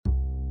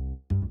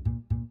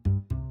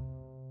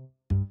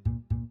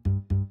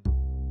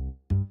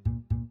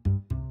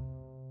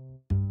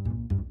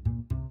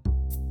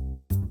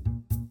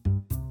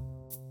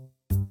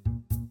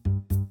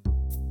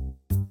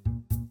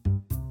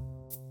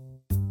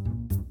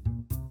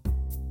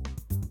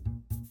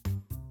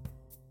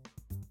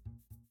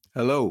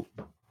Hello.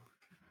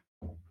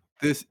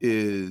 This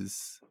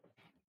is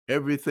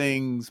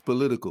Everything's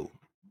Political,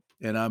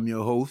 and I'm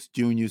your host,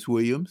 Junius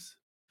Williams.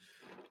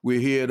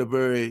 We're here at a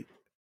very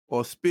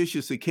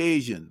auspicious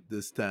occasion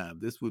this time.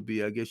 This would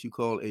be, I guess you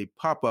call a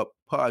pop-up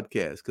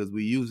podcast because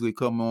we usually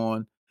come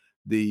on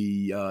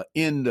the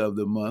end of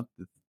the month,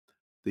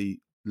 the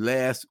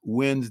last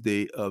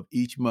Wednesday of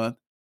each month.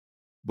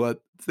 But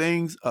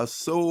things are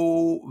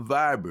so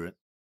vibrant,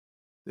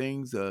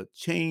 things are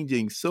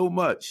changing so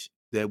much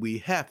that we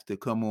have to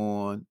come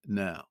on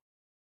now.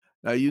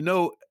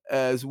 Now,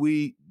 as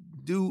we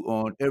do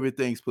on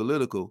Everything's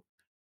Political,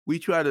 we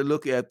try to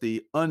look at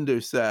the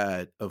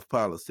underside of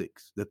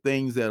politics, the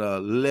things that are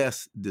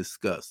less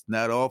discussed,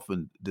 not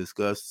often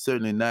discussed,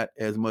 certainly not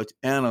as much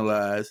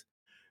analyzed,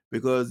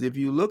 because if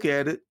you look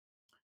at it,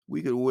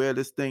 we could wear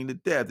this thing to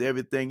death.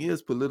 Everything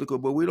is political,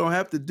 but we don't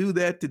have to do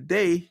that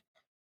today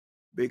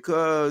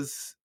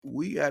because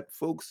we got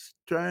folks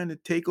trying to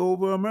take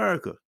over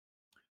America.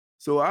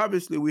 So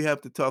obviously we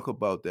have to talk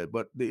about that.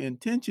 But the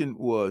intention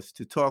was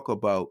to talk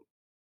about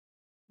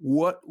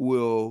what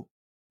will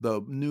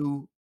the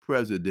new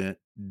president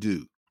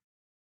do?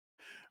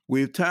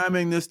 We're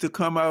timing this to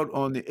come out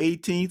on the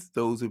 18th.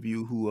 Those of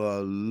you who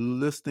are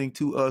listening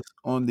to us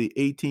on the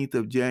 18th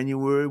of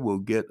January will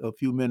get a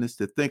few minutes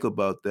to think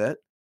about that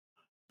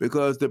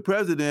because the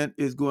president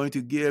is going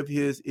to give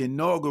his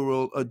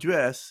inaugural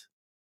address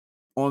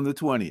on the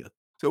 20th.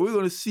 So we're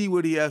going to see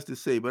what he has to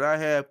say. But I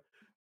have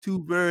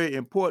two very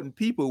important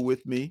people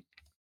with me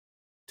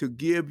to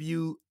give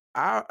you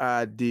our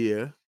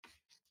idea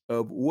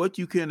of what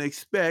you can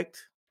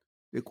expect,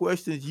 the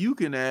questions you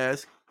can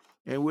ask,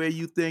 and where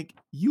you think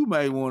you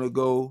might want to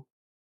go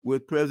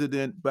with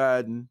President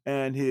Biden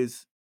and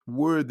his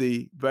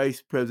worthy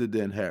Vice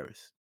President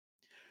Harris.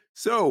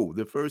 So,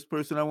 the first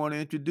person I want to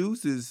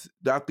introduce is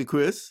Dr.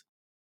 Chris,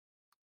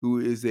 who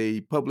is a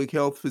public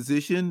health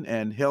physician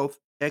and health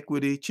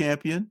equity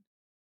champion.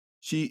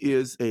 She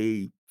is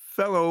a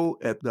fellow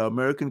at the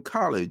American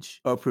College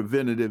of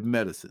Preventive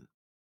Medicine.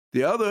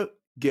 The other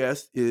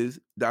guest is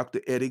Dr.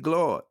 Eddie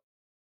Glaude,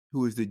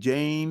 who is the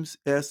James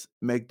S.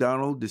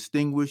 McDonald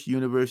Distinguished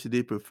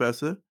University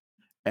Professor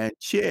and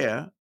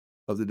Chair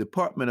of the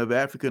Department of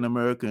African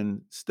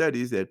American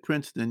Studies at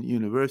Princeton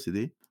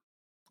University,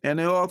 and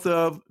the author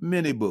of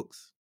many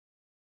books.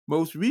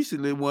 Most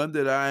recently, one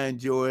that I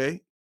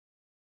enjoy,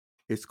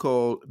 it's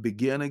called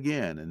Begin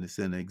Again, and it's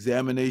an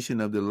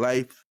examination of the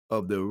life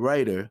of the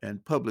writer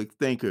and public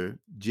thinker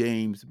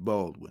James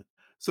Baldwin.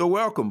 So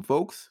welcome,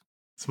 folks.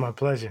 It's my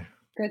pleasure.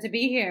 Good to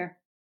be here.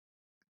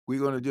 We're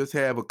going to just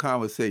have a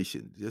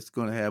conversation, just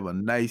going to have a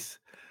nice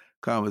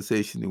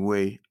conversation the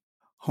way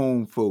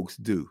home folks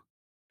do.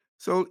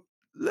 So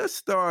let's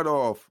start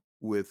off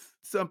with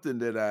something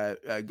that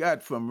I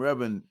got from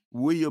Reverend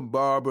William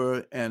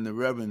Barber and the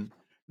Reverend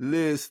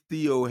Liz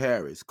Theo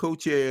Harris,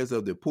 co-chairs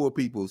of the Poor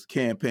People's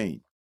Campaign.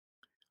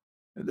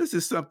 And this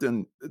is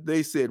something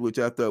they said, which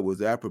I thought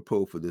was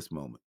apropos for this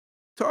moment,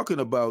 talking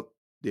about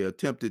the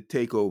attempted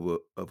takeover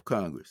of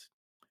Congress.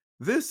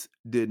 This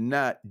did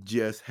not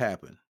just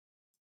happen.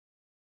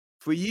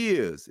 For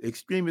years,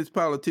 extremist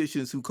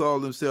politicians who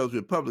call themselves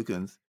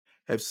Republicans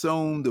have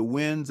sown the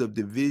winds of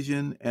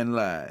division and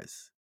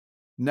lies.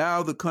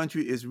 Now the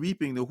country is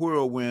reaping the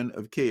whirlwind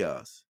of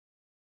chaos.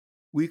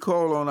 We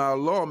call on our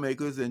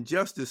lawmakers and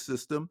justice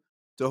system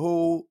to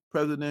hold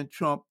President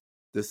Trump,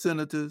 the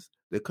senators,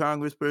 the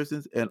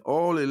congresspersons, and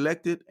all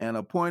elected and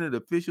appointed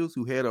officials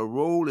who had a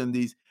role in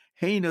these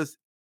heinous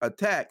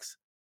attacks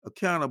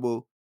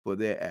accountable for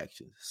their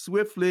actions,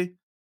 swiftly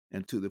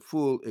and to the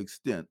full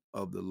extent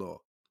of the law.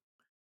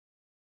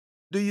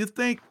 Do you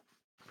think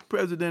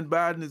President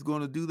Biden is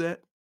going to do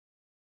that?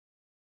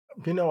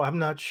 I'm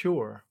not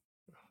sure.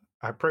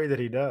 I pray that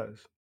he does.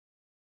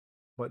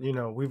 But,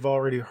 we've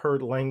already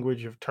heard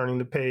language of turning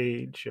the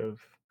page, of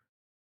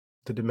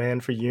the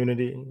demand for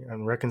unity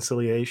and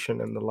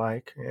reconciliation and the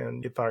like.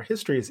 And if our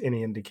history is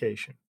any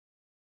indication,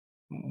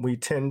 we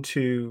tend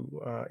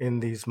to,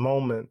 in these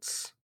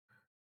moments,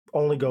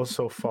 only go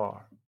so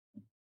far.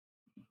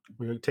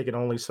 We take it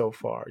only so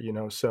far,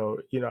 So,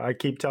 I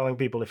keep telling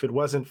people if it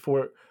wasn't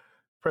for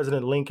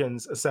President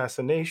Lincoln's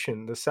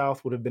assassination, the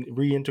South would have been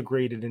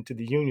reintegrated into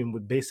the Union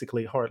with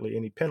basically hardly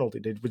any penalty.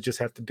 They would just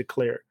have to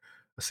declare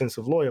a sense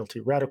of loyalty.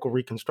 Radical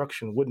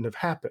Reconstruction wouldn't have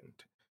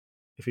happened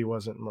if he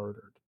wasn't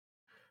murdered.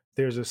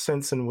 There's a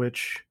sense in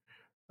which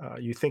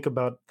you think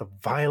about the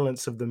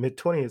violence of the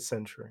mid-20th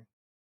century,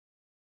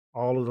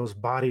 all of those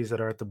bodies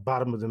that are at the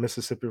bottom of the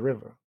Mississippi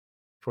River,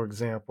 for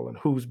example, and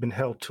who's been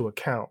held to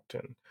account,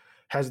 and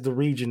has the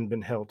region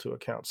been held to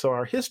account? So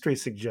our history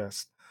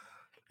suggests,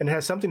 and it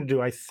has something to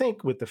do, I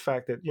think, with the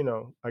fact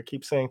that, I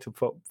keep saying to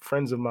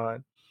friends of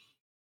mine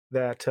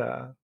that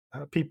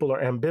people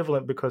are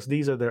ambivalent because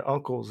these are their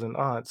uncles and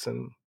aunts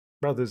and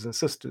brothers and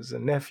sisters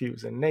and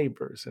nephews and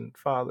neighbors and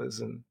fathers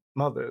and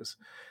mothers,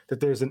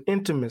 that there's an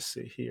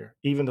intimacy here,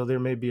 even though there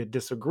may be a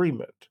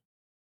disagreement.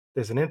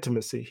 There's an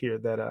intimacy here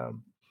that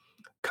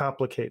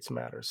complicates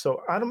matters.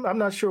 So I'm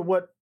not sure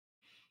what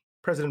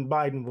President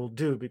Biden will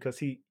do, because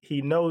he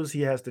knows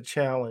he has the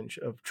challenge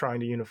of trying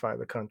to unify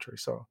the country.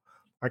 So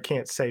I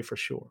can't say for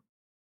sure.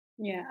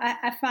 Yeah,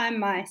 I find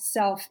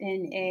myself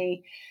in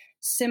a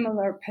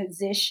similar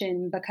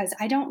position because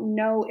I don't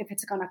know if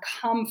it's going to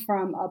come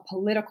from a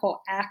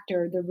political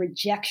actor, the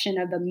rejection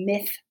of the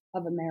myth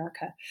of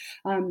America.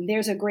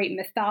 There's a great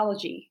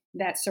mythology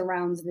that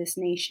surrounds this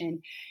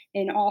nation,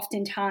 and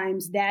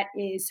oftentimes that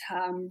is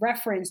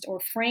referenced or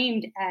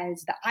framed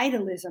as the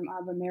idolism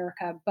of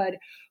America. But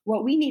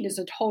what we need is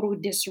a total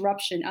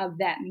disruption of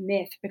that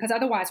myth, because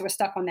otherwise we're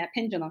stuck on that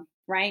pendulum,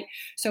 right?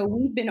 So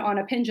we've been on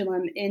a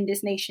pendulum in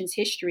this nation's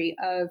history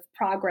of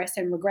progress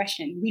and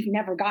regression. We've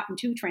never gotten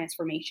to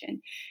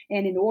transformation.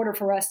 And in order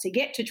for us to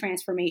get to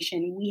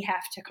transformation, we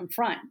have to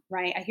confront,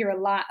 right? I hear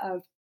a lot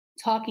of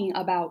talking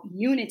about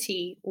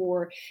unity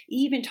or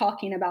even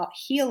talking about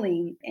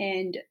healing,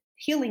 and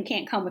healing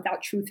can't come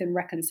without truth and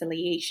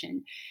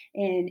reconciliation.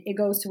 And it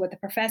goes to what the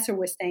professor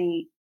was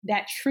saying,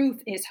 that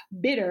truth is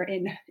bitter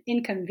and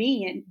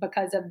inconvenient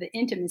because of the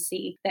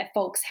intimacy that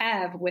folks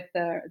have with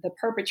the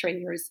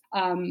perpetrators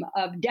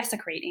of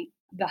desecrating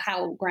the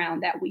hallowed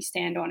ground that we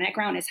stand on. That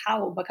ground is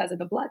hallowed because of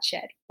the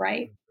bloodshed,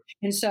 right?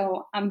 And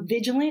so I'm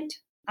vigilant.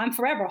 I'm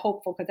forever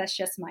hopeful because that's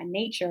just my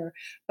nature.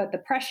 But the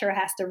pressure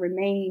has to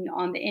remain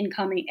on the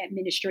incoming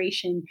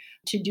administration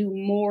to do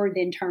more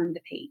than turn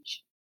the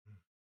page.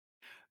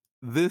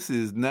 This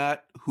is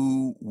not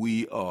who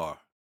we are.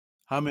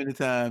 How many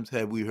times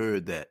have we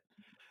heard that?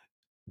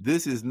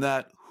 This is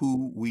not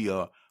who we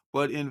are.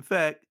 But in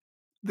fact,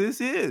 this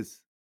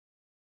is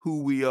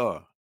who we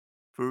are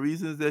for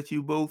reasons that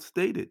you both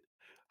stated.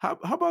 How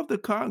about the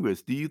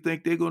Congress? Do you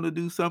think they're going to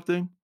do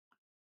something?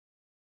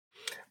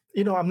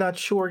 I'm not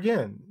sure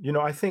again.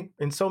 I think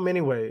in so many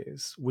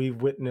ways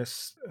we've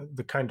witnessed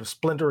the kind of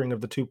splintering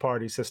of the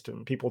two-party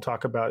system. People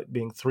talk about it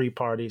being three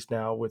parties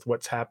now with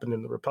what's happened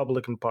in the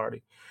Republican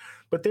Party.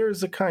 But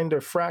there's a kind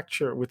of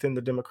fracture within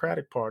the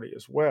Democratic Party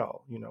as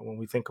well, when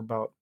we think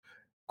about,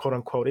 quote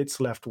unquote,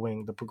 its left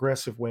wing, the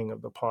progressive wing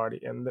of the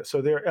party. And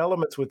so there are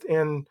elements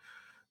within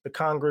the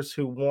Congress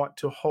who want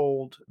to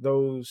hold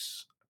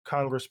those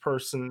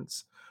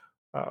congresspersons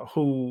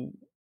who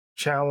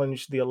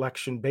challenged the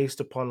election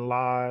based upon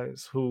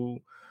lies, who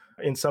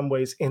in some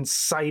ways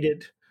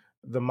incited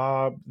the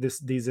mob,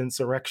 these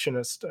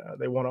insurrectionists.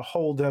 They want to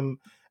hold them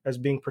as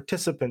being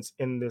participants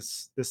in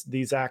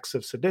these acts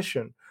of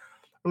sedition.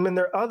 And then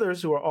there are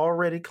others who are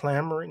already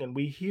clamoring, and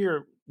we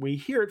hear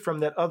it from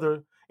that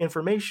other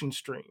information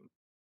stream,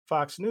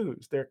 Fox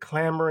News. They're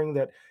clamoring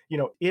that,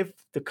 if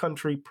the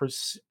country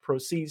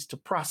proceeds to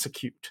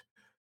prosecute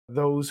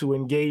those who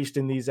engaged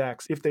in these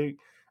acts, if they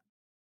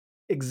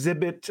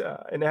exhibit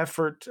an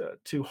effort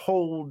to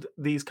hold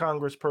these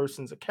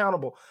congresspersons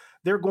accountable,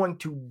 they're going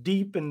to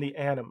deepen the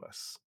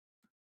animus,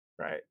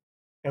 right?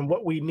 And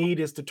what we need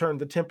is to turn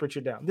the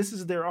temperature down. This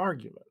is their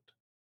argument.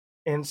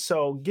 And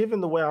so,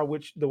 given the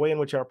way in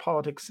which our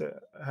politics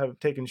have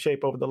taken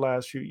shape over the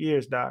last few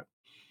years, Doc,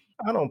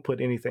 I don't put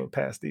anything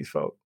past these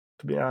folk,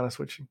 to be honest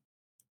with you.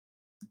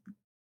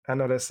 I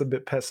know that's a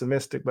bit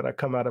pessimistic, but I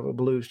come out of a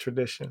blues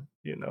tradition.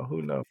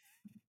 Who knows?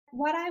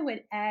 What I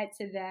would add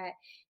to that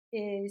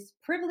is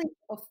privilege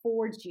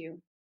affords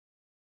you,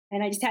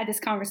 and I just had this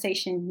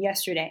conversation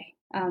yesterday,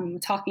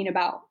 talking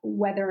about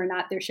whether or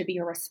not there should be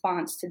a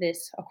response to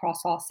this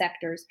across all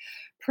sectors.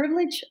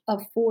 Privilege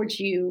affords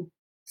you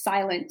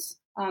silence.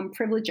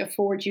 Privilege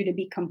affords you to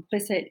be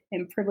complicit,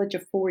 and privilege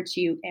affords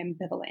you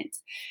ambivalence.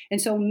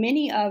 And so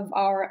many of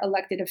our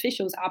elected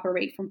officials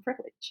operate from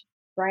privilege,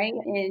 right?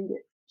 And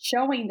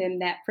showing them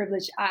that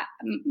privilege,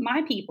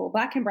 my people,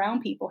 Black and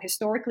Brown people,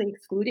 historically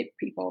excluded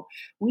people,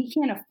 we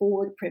can't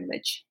afford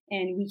privilege,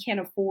 and we can't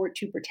afford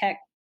to protect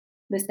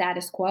the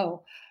status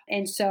quo.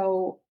 And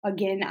so,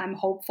 again, I'm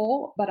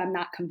hopeful, but I'm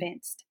not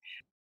convinced.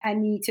 I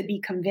need to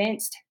be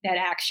convinced that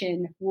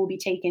action will be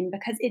taken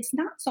because it's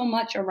not so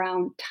much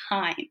around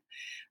time.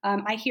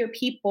 I hear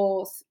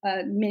people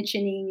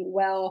mentioning,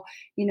 well,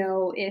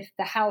 if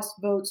the House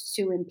votes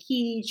to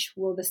impeach,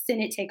 will the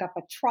Senate take up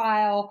a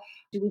trial?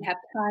 Do we have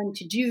time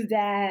to do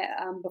that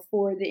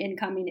before the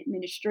incoming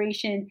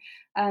administration?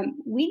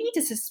 We need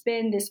to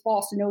suspend this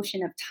false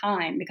notion of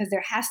time because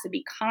there has to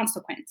be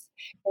consequence.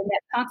 And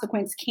that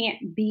consequence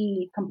can't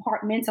be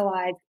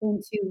compartmentalized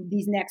into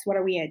these next, what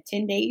are we at,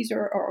 10 days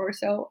or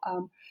so?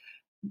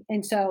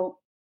 And so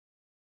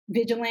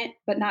vigilant,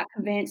 but not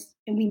convinced.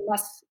 And we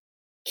must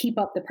keep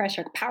up the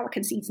pressure. Power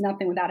concedes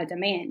nothing without a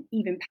demand,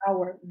 even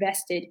power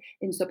vested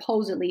in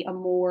supposedly a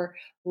more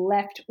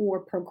left or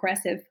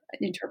progressive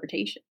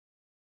interpretation.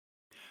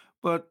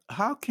 But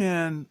how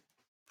can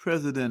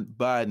President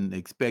Biden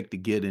expect to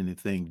get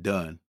anything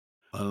done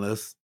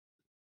unless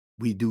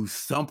we do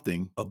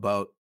something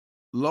about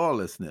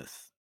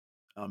lawlessness?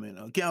 I mean,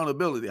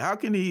 accountability. How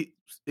can he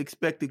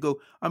expect to go?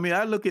 I mean,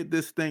 I look at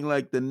this thing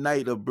like the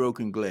night of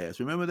broken glass.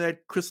 Remember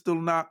that crystal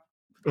knock?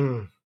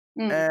 Mm.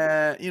 And,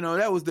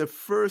 that was the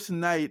first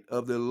night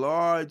of the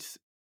large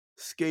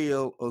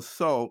scale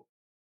assault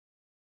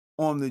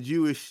on the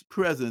Jewish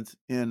presence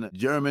in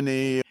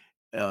Germany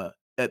at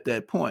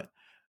that point.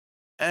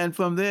 And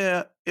from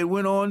there, it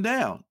went on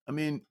down. I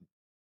mean,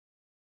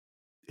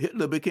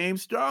 Hitler became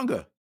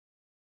stronger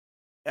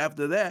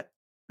after that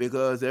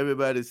because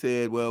everybody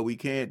said, well, we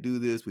can't do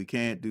this, we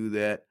can't do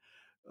that.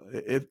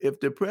 If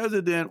the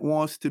president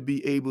wants to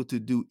be able to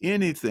do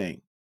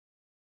anything,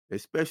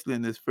 especially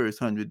in this first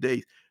 100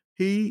 days,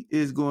 he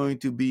is going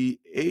to be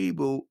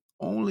able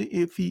only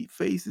if he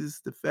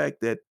faces the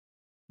fact that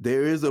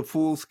there is a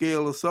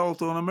full-scale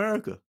assault on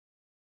America,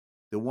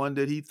 the one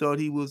that he thought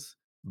he was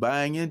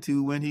buying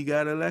into when he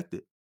got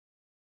elected.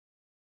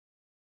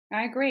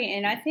 I agree.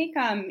 And I think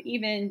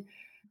even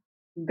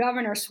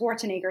Governor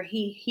Schwarzenegger,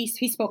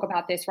 he spoke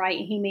about this, right?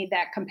 He made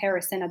that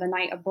comparison of the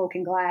night of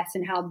broken glass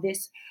and how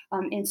this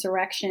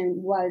insurrection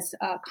was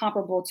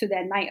comparable to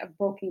that night of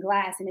broken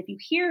glass. And if you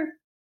hear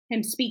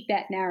him speak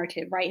that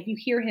narrative, right? If you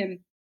hear him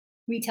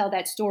retell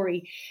that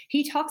story,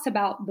 he talks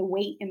about the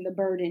weight and the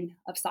burden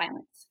of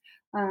silence,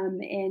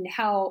 and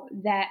how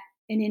that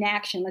in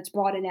inaction, let's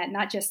broaden that,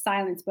 not just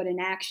silence, but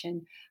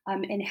inaction,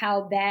 and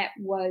how that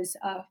was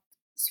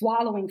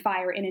swallowing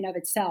fire in and of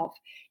itself,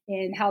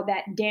 and how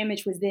that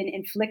damage was then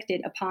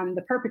inflicted upon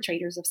the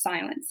perpetrators of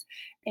silence.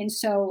 And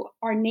so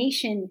our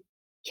nation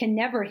can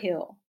never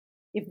heal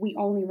if we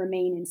only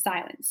remain in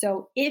silence.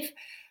 So if,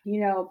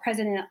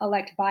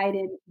 President-elect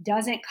Biden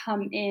doesn't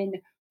come in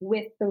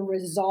with the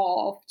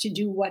resolve to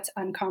do what's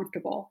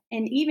uncomfortable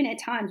and even at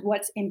times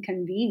what's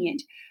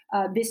inconvenient,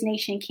 this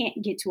nation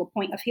can't get to a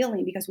point of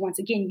healing, because once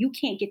again, you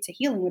can't get to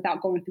healing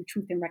without going through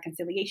truth and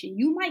reconciliation.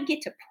 You might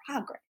get to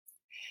progress,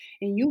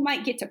 and you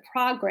might get to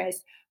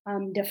progress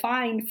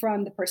defined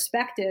from the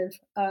perspective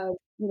of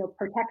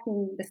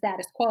protecting the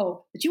status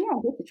quo, but you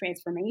won't get to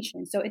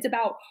transformation. So it's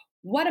about,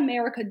 what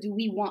America do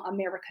we want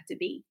America to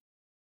be?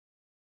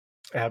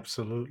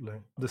 Absolutely.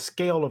 The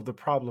scale of the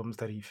problems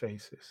that he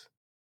faces,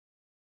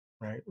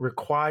 right,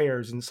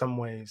 requires in some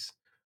ways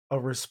a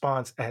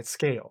response at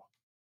scale.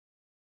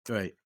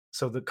 Right.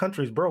 So the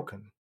country's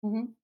broken.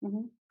 Mm-hmm,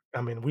 mm-hmm.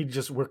 I mean,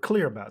 we're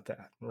clear about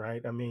that,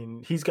 right? I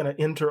mean, he's going to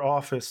enter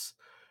office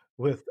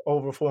with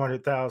over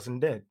 400,000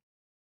 dead.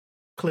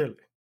 Clearly,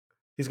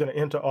 he's going to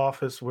enter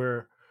office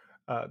where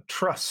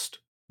distrust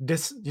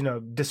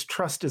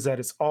is at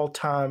its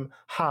all-time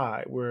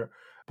high, where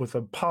with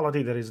a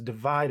polity that is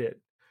divided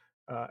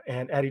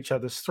and at each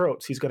other's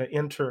throats. He's going to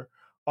enter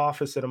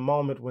office at a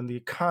moment when the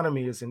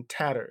economy is in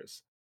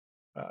tatters,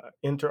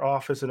 enter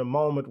office at a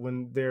moment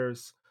when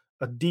there's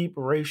a deep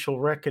racial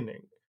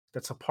reckoning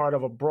that's a part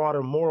of a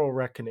broader moral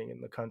reckoning in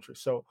the country.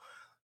 So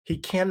he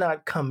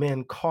cannot come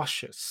in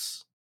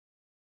cautious.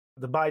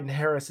 The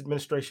Biden-Harris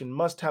administration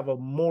must have a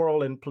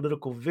moral and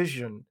political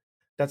vision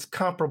that's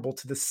comparable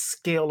to the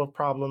scale of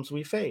problems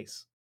we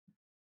face.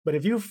 But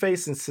if you're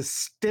facing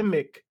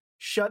systemic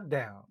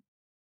shutdown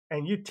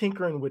and you're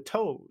tinkering with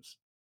toes,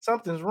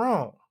 something's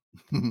wrong.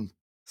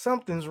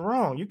 Something's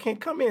wrong. You can't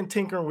come in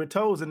tinkering with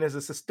toes and there's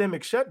a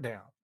systemic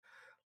shutdown.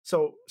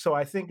 So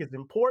I think it's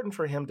important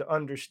for him to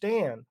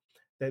understand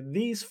that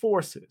these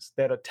forces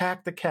that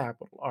attack the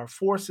Capitol are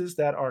forces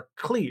that are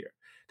clear,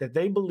 that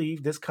they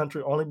believe this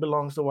country only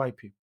belongs to white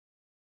people.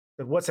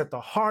 That what's at the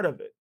heart of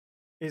it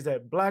is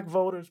that Black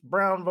voters,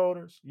 brown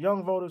voters,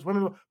 young voters,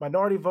 women,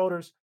 minority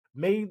voters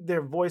made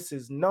their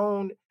voices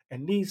known,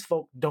 and these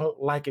folk don't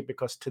like it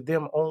because to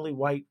them only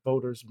white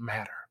voters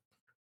matter.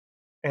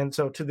 And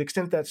so to the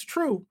extent that's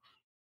true,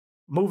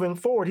 moving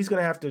forward, he's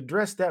going to have to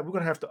address that. We're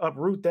going to have to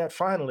uproot that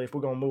finally if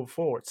we're going to move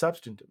forward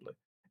substantively,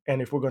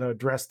 and if we're going to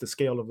address the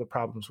scale of the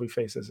problems we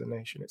face as a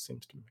nation, it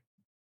seems to me.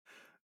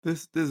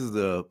 This is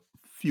a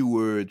few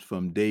words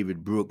from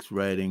David Brooks,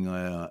 writing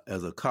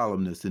as a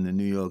columnist in the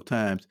New York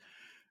Times.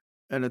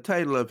 And the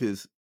title of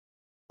his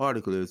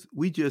article is,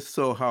 "We Just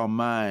Saw How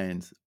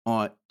Minds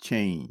Aren't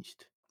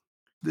Changed."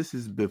 This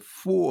is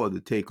before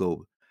the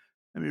takeover.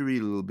 Let me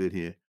read a little bit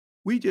here.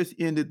 "We just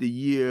ended the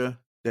year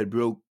that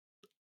broke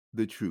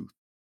the truth.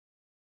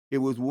 It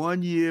was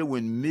one year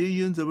when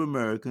millions of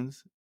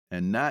Americans,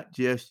 and not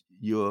just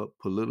your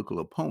political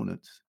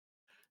opponents,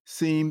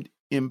 seemed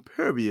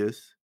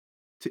impervious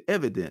to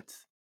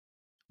evidence,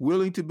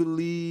 willing to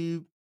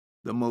believe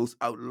the most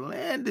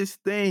outlandish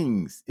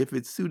things if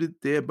it suited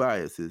their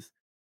biases,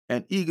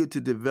 and eager to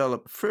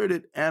develop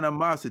furtive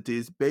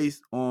animosities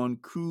based on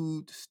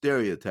crude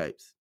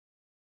stereotypes.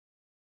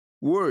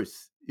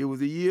 Worse, it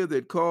was a year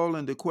that called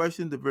into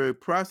question the very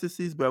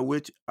processes by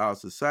which our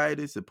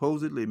society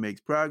supposedly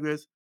makes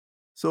progress.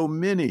 So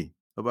many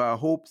of our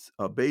hopes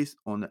are based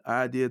on the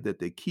idea that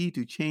the key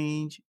to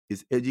change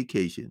is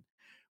education.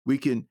 We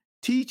can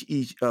teach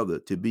each other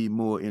to be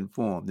more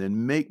informed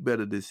and make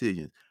better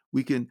decisions.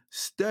 We can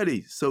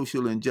study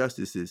social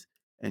injustices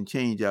and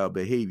change our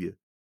behavior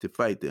to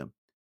fight them.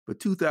 But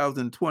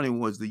 2020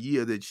 was the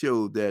year that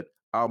showed that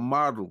our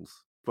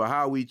models for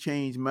how we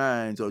change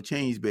minds or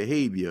change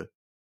behavior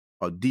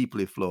are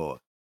deeply flawed."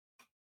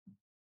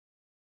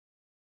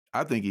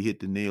 I think he hit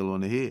the nail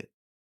on the head.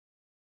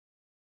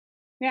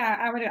 Yeah,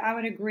 I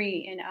would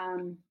agree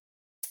in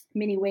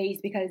many ways,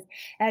 because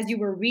as you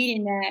were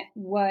reading that,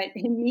 what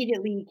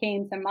immediately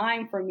came to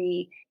mind for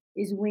me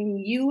is when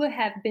you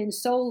have been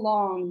so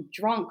long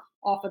drunk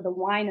off of the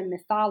wine of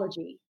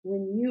mythology,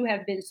 when you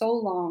have been so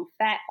long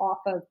fat off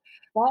of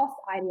false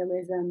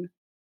idealism,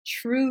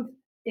 truth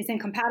is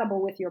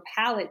incompatible with your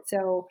palate.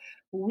 So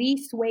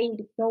we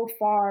swayed so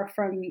far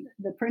from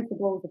the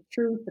principles of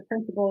truth, the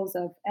principles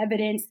of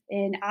evidence.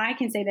 And I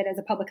can say that as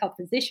a public health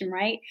physician,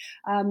 right?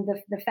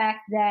 The fact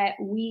that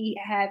we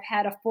have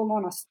had a full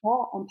on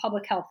assault on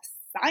public health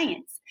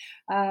science,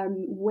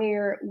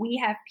 where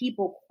we have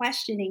people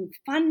questioning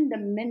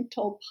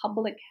fundamental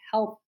public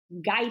health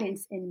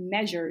guidance and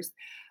measures,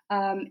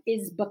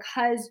 is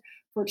because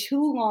for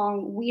too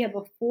long we have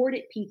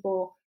afforded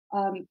people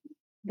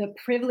the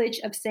privilege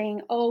of saying,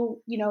 oh,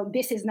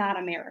 this is not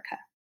America,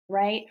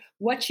 right?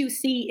 What you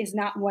see is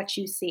not what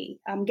you see.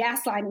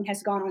 Gaslighting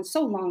has gone on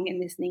so long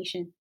in this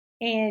nation.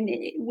 And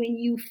when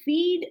you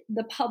feed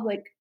the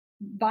public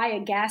via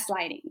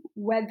gaslighting,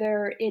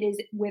 whether it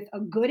is with a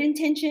good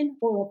intention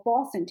or a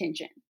false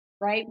intention,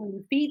 right? When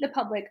you feed the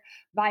public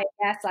via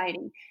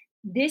gaslighting,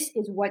 this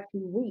is what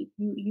you reap.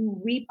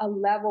 You reap a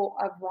level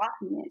of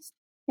rottenness.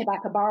 If I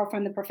could borrow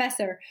from the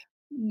professor,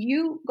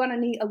 you're going to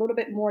need a little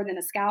bit more than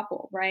a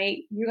scalpel, right?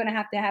 You're going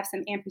to have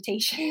some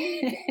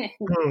amputation.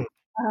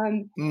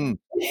 Mm.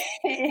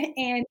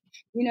 And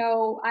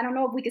I don't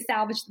know if we could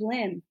salvage the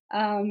limb.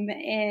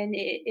 And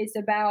it's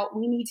about,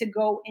 we need to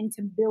go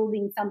into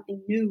building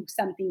something new,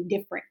 something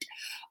different.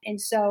 And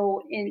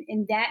so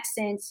in that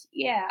sense,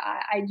 yeah,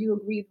 I do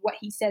agree with what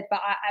he said, but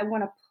I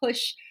want to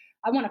push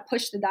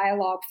the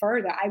dialogue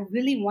further. I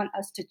really want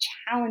us to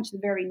challenge the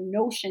very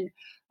notion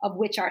of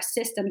which our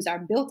systems are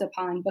built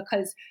upon,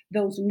 because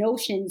those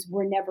notions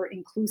were never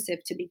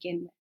inclusive to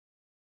begin with.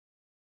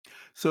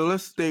 So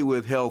let's stay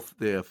with health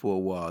there for a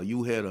while.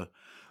 You had a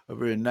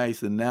very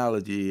nice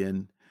analogy,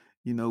 and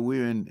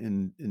we're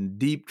in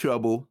deep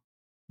trouble,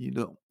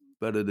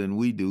 better than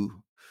we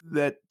do.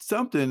 That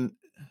something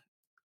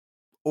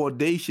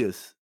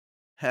audacious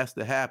has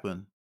to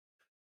happen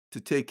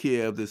to take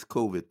care of this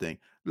COVID thing.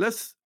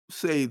 Let's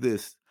say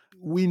this.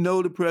 We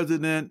know the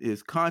president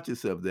is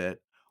conscious of that.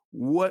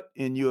 What,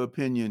 in your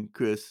opinion,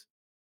 Chris,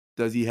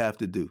 does he have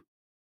to do?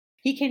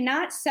 He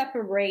cannot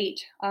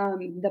separate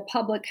the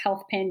public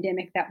health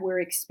pandemic that we're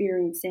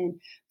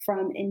experiencing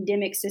from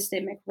endemic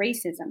systemic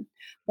racism,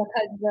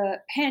 because the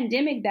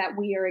pandemic that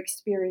we are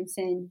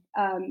experiencing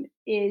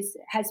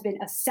has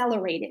been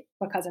accelerated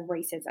because of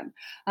racism.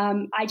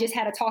 I just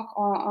had a talk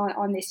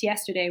on this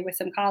yesterday with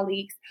some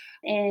colleagues,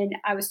 and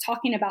I was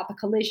talking about the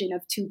collision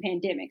of two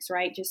pandemics,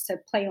 right? Just to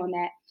play on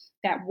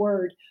that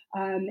word,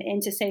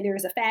 and to say there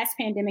is a fast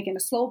pandemic and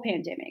a slow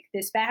pandemic.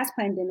 This fast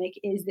pandemic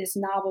is this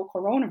novel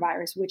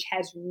coronavirus, which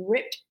has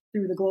ripped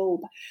through the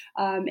globe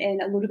in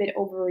a little bit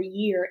over a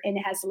year, and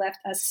it has left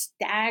a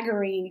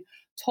staggering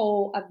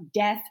toll of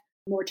death,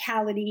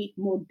 mortality,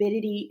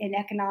 morbidity, and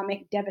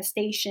economic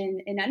devastation,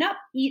 and an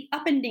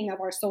upending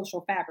of our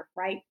social fabric,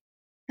 right?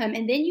 And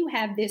then you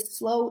have this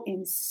slow,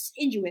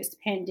 insidious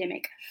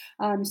pandemic,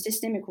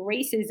 systemic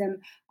racism,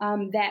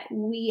 that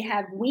we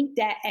have winked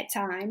at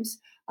times,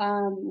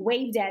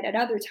 waved at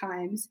other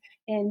times.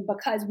 And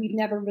because we've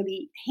never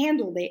really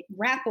handled it,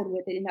 grappled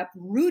with it, and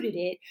uprooted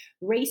it,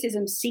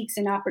 racism seeks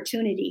an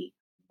opportunity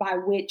by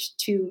which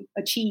to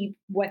achieve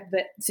what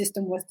the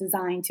system was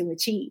designed to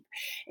achieve.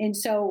 And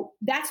so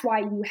that's why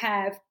you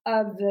have,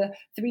 of the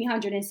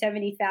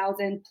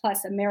 370,000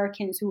 plus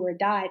Americans who have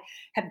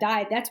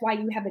died, that's why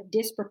you have a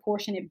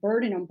disproportionate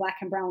burden on Black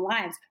and brown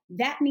lives.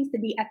 That needs to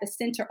be at the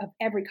center of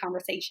every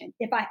conversation.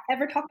 If I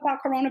ever talk about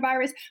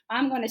coronavirus,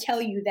 I'm going to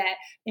tell you that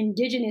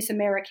Indigenous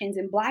Americans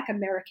and Black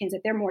Americans,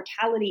 that their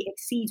mortality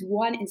exceeds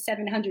 1 in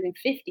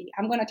 750.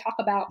 I'm going to talk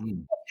about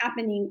what's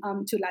happening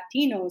to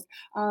Latinos,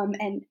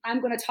 and I'm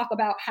going to talk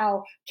about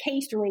how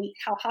case rate,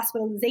 how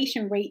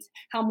hospitalization rates,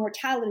 how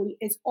mortality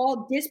is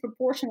all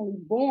disproportionately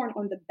borne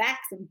on the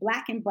backs of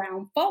Black and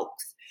brown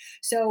folks.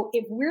 So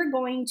if we're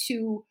going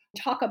to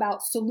talk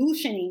about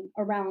solutioning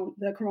around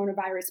the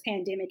coronavirus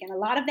pandemic, and a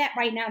lot of that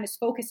right now is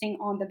focusing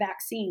on the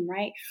vaccine,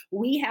 right?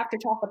 We have to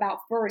talk about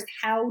first,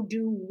 how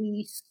do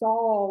we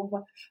solve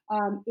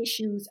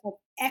issues of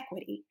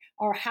equity,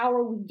 or how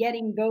are we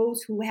getting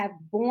those who have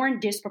borne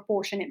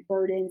disproportionate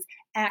burdens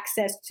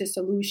access to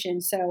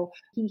solutions? So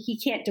he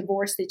can't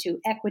divorce the two.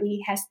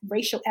 Equity has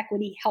racial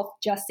equity, health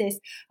justice,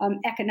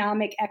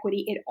 economic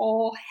equity. It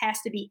all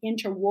has to be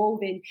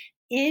interwoven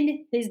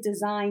in his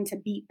design to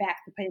beat back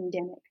the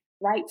pandemic.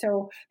 Right.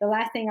 So the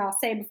last thing I'll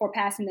say before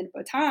passing the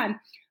baton,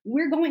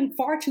 we're going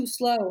far too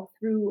slow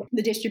through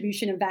the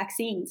distribution of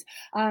vaccines.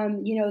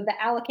 The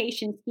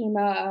allocation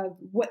schema of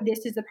what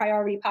this is the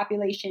priority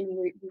population.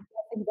 We've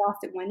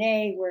exhausted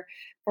 1A.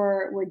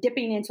 We're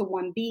dipping into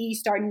 1B,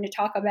 starting to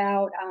talk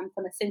about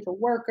some essential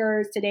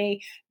workers. Today,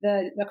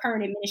 the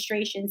current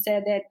administration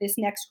said that this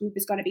next group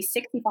is going to be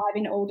 65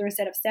 and older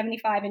instead of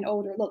 75 and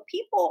older. Look,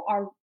 people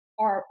are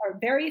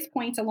various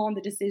points along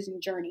the decision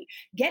journey.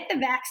 Get the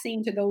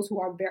vaccine to those who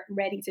are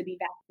ready to be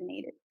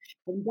vaccinated.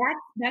 And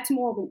that's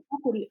more of an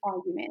equity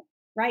argument,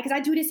 right? Because I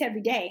do this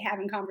every day,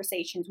 having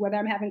conversations, whether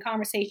I'm having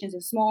conversations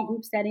in small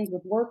group settings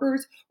with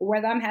workers, or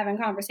whether I'm having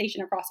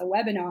conversation across a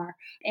webinar.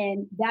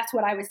 And that's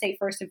what I would say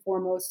first and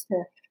foremost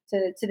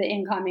to the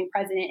incoming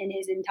president and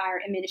his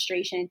entire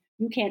administration.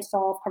 You can't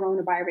solve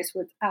coronavirus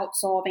without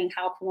solving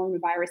how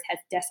coronavirus has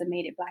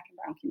decimated Black and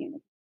brown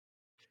communities.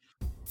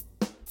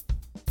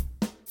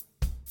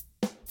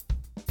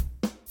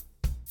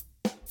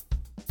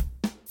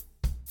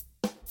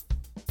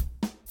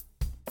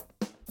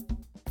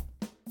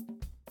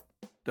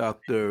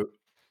 Dr.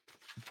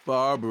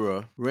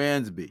 Barbara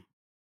Ransby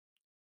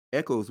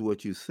echoes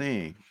what you're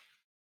saying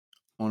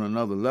on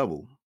another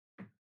level.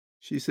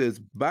 She says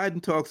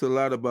Biden talks a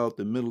lot about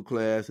the middle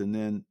class and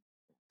then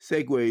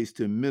segues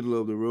to middle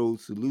of the road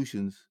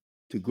solutions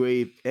to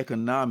grave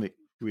economic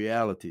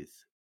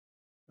realities.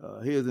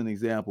 Here's an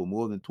example.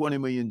 More than 20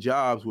 million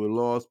jobs were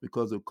lost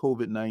because of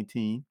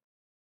COVID-19.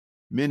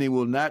 Many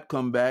will not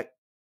come back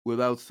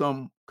without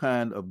some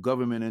kind of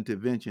government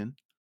intervention.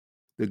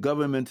 The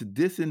government's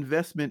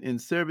disinvestment in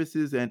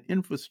services and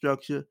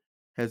infrastructure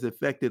has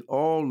affected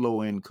all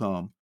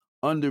low-income,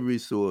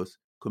 under-resourced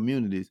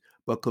communities,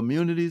 but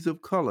communities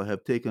of color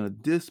have taken a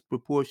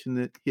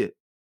disproportionate hit.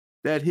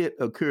 That hit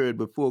occurred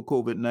before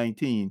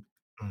COVID-19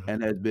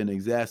 and has been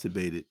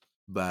exacerbated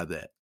by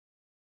that.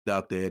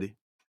 Dr. Eddie?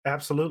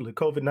 Absolutely.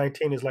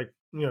 COVID-19 is like,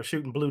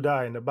 shooting blue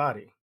dye in the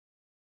body.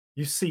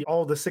 You see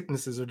all the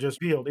sicknesses are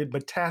just revealed. It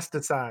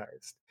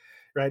metastasized,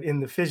 right, in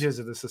the fissures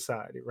of the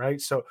society,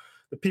 right? So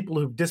the people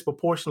who've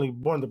disproportionately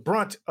borne the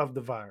brunt of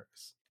the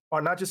virus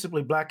are not just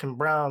simply Black and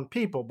brown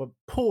people, but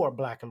poor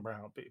Black and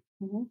brown people,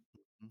 Mm-hmm.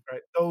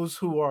 right? Those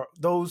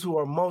who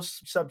are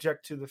most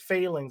subject to the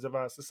failings of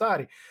our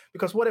society.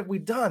 Because what have we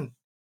done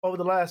over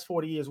the last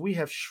 40 years? We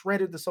have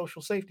shredded the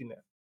social safety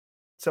net.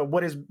 So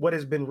what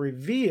has been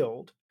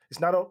revealed is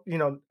not,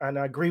 and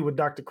I agree with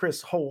Dr.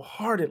 Chris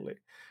wholeheartedly,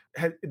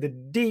 the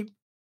deep,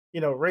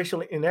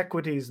 racial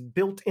inequities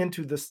built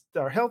into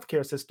our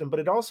healthcare system, but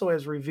it also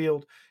has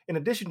revealed, in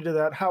addition to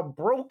that, how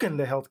broken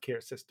the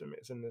healthcare system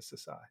is in this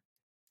society.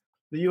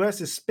 The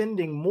U.S. is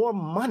spending more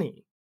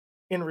money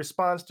in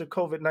response to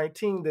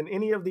COVID-19 than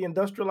any of the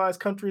industrialized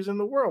countries in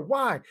the world.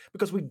 Why?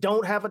 Because we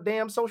don't have a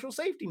damn social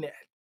safety net.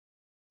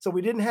 So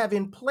we didn't have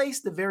in place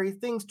the very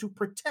things to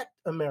protect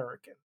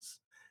Americans.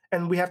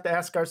 And we have to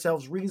ask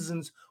ourselves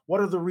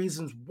what are the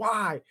reasons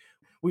why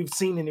we've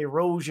seen an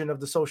erosion of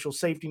the social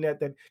safety net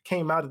that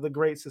came out of the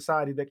Great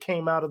Society, that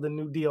came out of the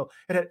New Deal?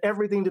 It had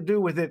everything to do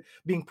with it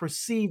being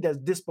perceived as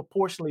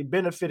disproportionately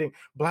benefiting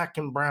Black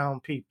and brown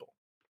people,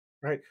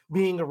 right?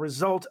 Being a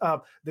result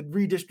of the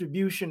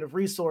redistribution of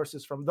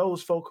resources from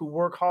those folk who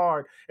work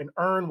hard and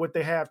earn what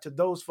they have to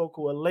those folk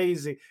who are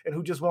lazy and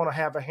who just want to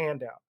have a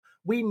handout.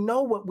 We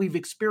know what we've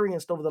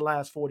experienced over the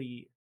last 40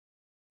 years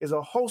is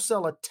a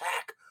wholesale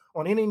attack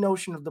on any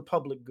notion of the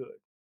public good.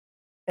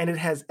 And it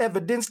has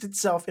evidenced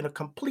itself in a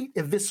complete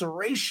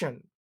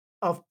evisceration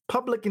of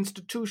public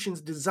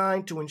institutions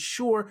designed to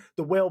ensure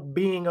the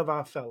well-being of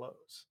our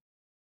fellows.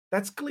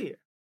 That's clear.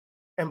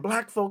 And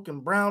Black folk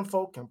and brown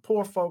folk and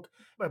poor folk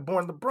have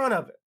borne the brunt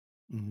of it.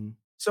 Mm-hmm.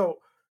 So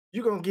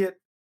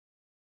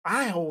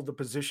I hold the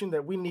position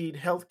that we need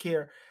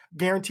healthcare,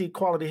 guaranteed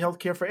quality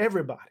healthcare for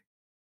everybody,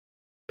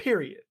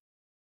 period.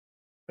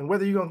 And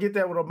whether you're going to get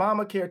that with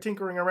Obamacare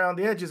tinkering around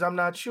the edges, I'm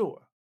not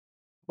sure.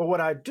 But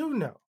what I do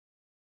know,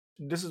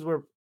 this is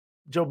where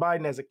Joe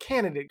Biden as a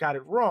candidate got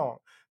it wrong.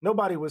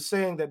 Nobody was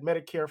saying that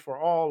Medicare for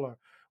all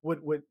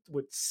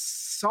would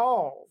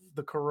solve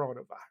the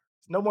coronavirus.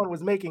 No one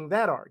was making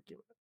that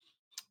argument.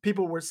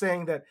 People were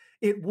saying that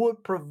it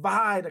would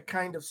provide a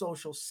kind of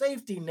social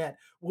safety net,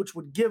 which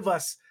would give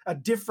us a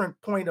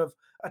different point of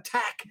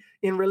attack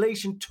in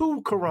relation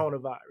to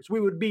coronavirus.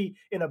 We would be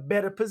in a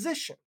better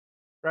position,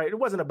 right? It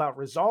wasn't about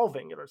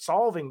resolving it or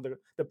solving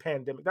the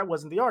pandemic. That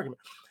wasn't the argument.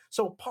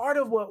 So part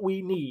of what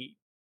we need,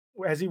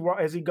 as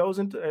he goes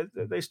into,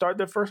 they start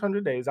their first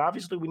 100 days,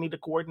 obviously we need a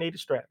coordinated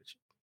strategy.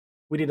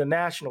 We need a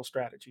national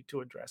strategy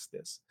to address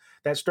this.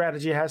 That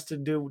strategy has to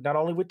do not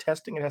only with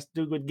testing, it has to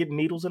do with getting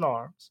needles in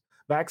arms,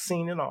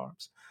 vaccine in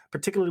arms,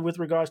 particularly with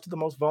regards to the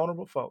most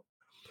vulnerable folk.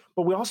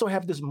 But we also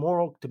have this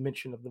moral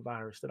dimension of the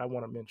virus that I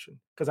want to mention,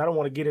 because I don't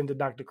want to get into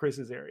Dr.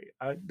 Chris's area.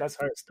 That's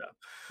her stuff,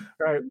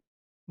 right?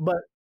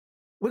 But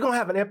we're going to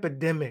have an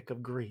epidemic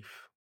of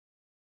grief.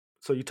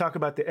 So you talk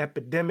about the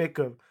epidemic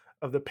of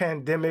the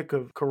pandemic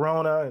of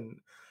corona and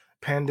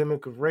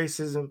pandemic of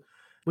racism.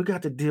 We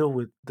got to deal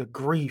with the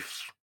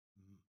grief.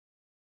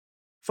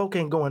 Folk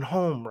ain't going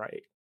home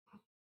right.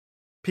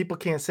 People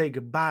can't say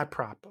goodbye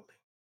properly.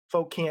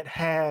 Folk can't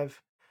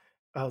have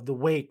the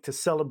wake to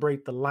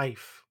celebrate the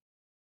life.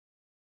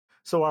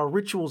 So our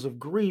rituals of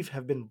grief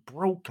have been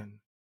broken.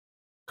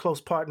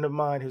 Close partner of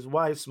mine, his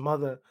wife's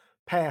mother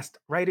passed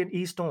right in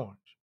East Orange.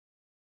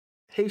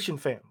 Haitian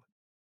family.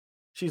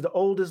 She's the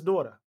oldest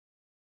daughter,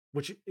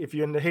 which if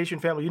you're in the Haitian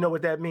family, you know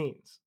what that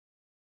means.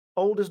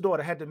 Oldest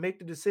daughter had to make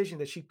the decision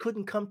that she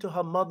couldn't come to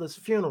her mother's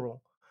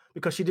funeral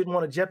because she didn't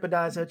want to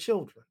jeopardize her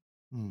children.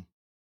 Mm.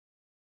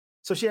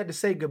 So she had to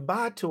say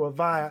goodbye to her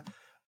via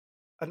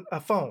a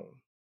phone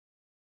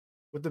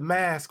with the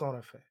mask on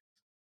her face.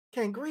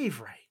 Can't grieve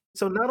right.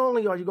 So not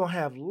only are you going to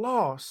have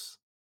loss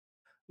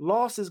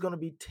is going to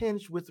be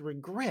tinged with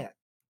regret.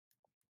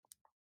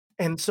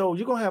 And so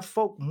you're going to have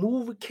folk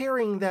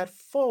carrying that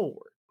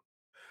forward.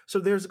 So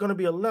there's going to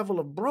be a level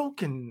of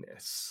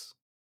brokenness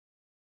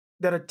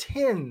that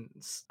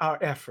attends our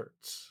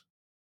efforts,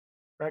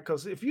 right?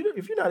 Because if you're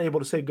not able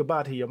to say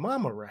goodbye to your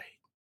mama right,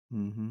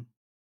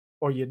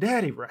 or your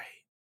daddy right.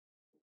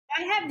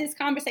 I have this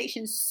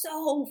conversation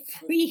so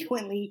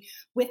frequently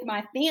with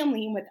my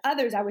family and with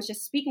others. I was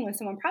just speaking with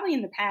someone probably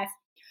in the past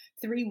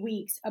 3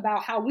 weeks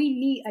about how we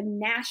need a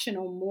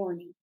national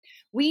mourning.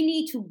 We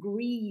need to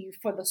grieve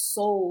for the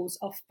souls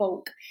of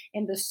folk,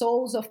 and the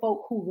souls of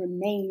folk who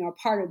remain are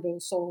part of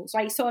those souls,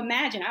 right? So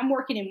imagine I'm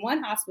working in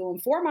one hospital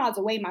and 4 miles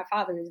away, my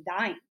father is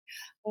dying.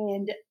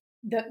 And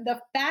the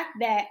fact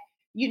that,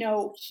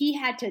 he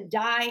had to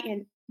die,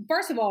 and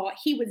first of all,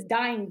 he was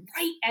dying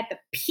right at the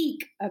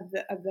peak of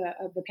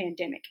the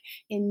pandemic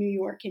in New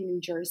York and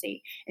New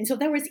Jersey, and so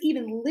there was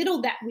even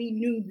little that we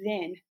knew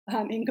then,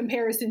 in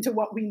comparison to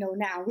what we know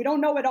now. We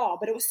don't know it all,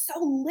 but it was so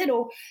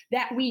little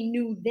that we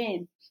knew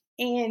then.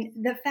 And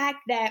the fact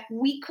that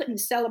we couldn't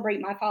celebrate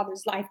my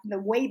father's life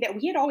the way that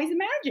we had always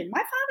imagined.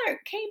 My father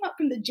came up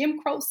from the Jim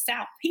Crow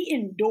South. He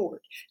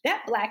endured.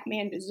 That Black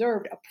man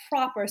deserved a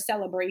proper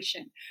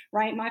celebration,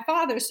 right? My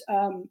father's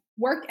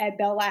worked at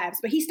Bell Labs,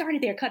 but he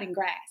started there cutting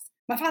grass.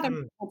 My father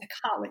went to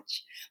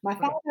college. My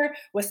father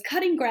was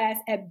cutting grass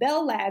at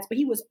Bell Labs, but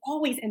he was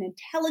always an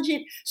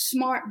intelligent,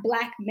 smart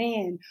Black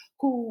man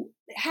who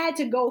had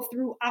to go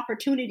through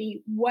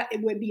opportunity, what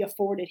it would be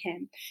afforded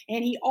him.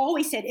 And he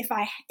always said, if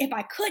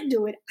I could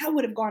do it, I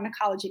would have gone to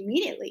college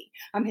immediately.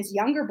 His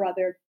younger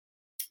brother,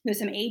 there's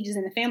some ages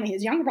in the family.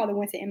 His younger brother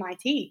went to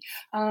MIT,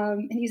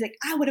 and he's like,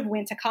 I would have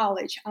went to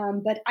college,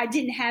 but I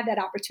didn't have that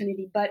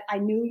opportunity. But I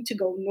knew to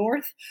go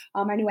north.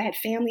 I knew I had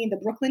family in the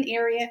Brooklyn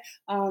area.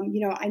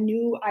 I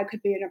knew I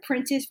could be an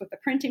apprentice with the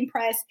printing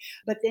press.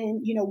 But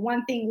then,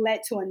 one thing led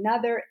to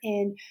another,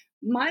 and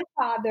my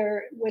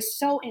father was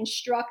so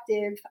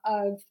instructive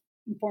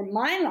for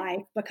my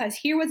life, because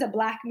here was a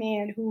Black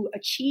man who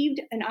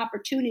achieved an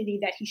opportunity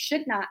that he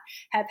should not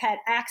have had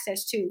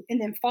access to, and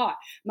then fought.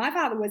 My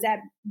father was at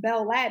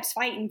Bell Labs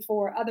fighting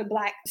for other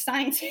Black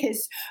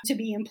scientists to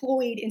be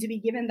employed and to be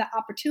given the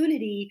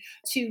opportunity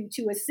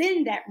to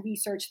ascend that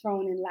research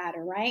throne and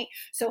ladder, right?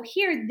 So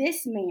here,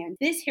 this man,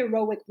 this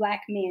heroic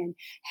Black man,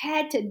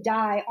 had to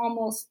die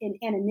almost in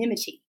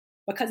anonymity,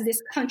 because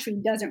this country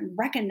doesn't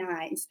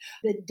recognize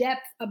the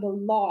depth of the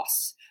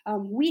loss.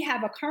 We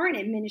have a current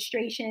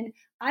administration,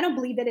 I don't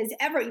believe that has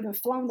ever even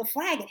flown the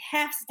flag at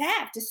half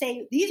staff to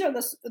say these are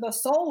the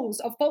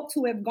souls of folks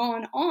who have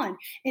gone on.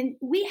 And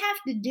we have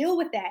to deal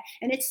with that.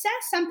 And it says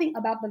something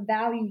about the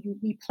value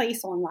we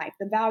place on life,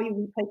 the value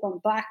we place on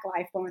Black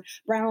life, on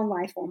brown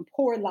life, on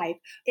poor life.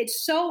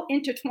 It's so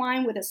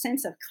intertwined with a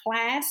sense of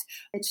class.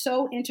 It's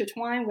so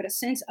intertwined with a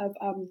sense of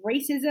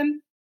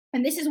racism.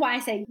 And this is why I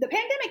say the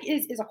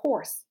pandemic is a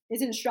course,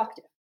 is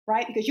instructive,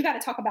 right? Because you got to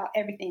talk about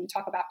everything,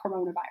 talk about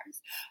coronavirus,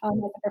 as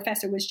the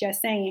professor was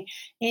just saying.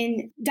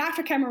 And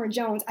Dr. Cameron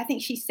Jones, I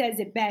think she says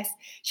it best.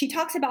 She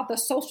talks about the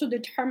social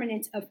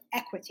determinants of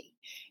equity.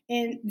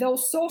 And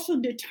those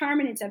social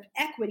determinants of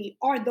equity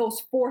are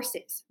those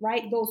forces,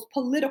 right? Those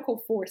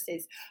political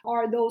forces,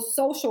 are those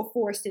social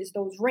forces,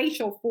 those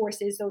racial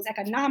forces, those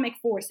economic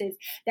forces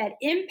that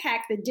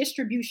impact the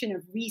distribution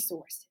of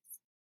resources.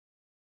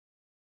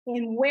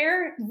 And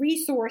where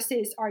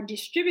resources are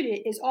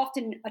distributed is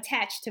often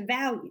attached to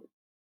value.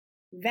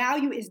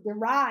 Value is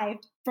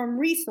derived from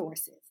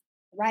resources,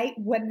 right?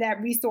 Whether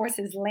that resource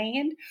is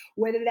land,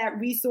 whether that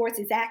resource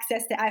is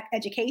access to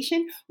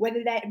education,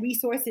 whether that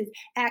resource is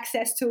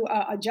access to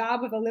a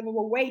job with a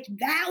livable wage,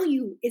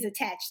 value is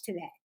attached to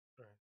that.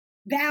 Right.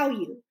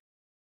 Value.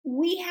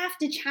 We have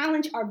to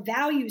challenge our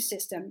value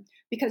system,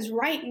 because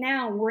right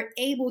now we're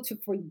able to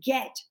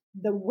forget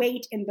the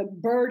weight and the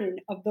burden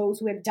of those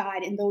who have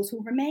died and those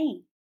who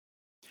remain.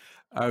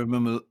 I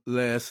remember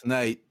last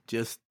night,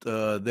 just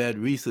that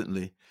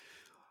recently,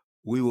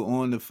 we were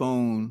on the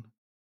phone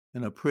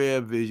in a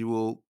prayer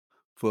visual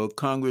for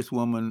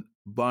Congresswoman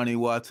Bonnie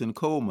Watson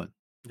Coleman.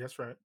 That's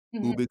right.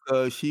 Who,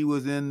 because she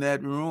was in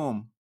that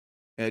room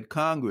at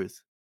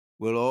Congress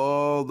with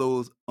all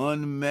those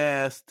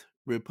unmasked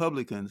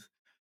Republicans,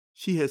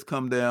 she has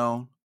come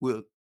down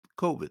with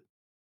COVID.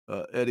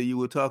 Eddie, you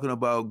were talking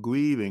about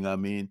grieving. I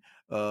mean,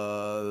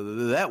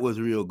 that was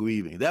real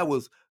grieving. That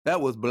was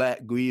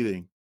Black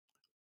grieving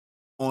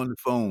on the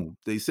phone.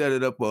 They set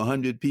it up for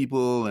 100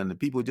 people, and the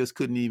people just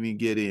couldn't even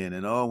get in.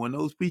 And when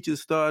those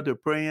preachers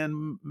started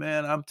praying,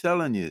 man, I'm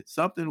telling you,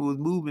 something was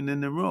moving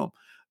in the room.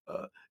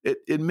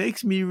 It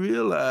makes me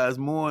realize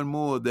more and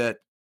more that.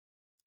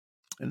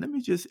 And let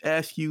me just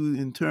ask you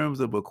in terms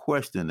of a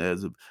question,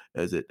 as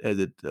it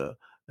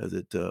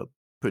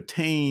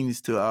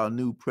pertains to our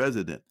new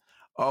president.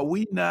 Are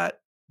we not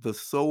the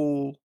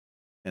soul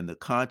and the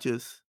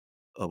conscience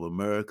of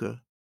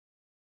America?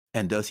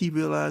 And does he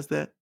realize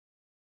that?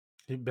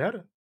 He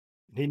better.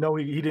 He know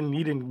he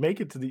didn't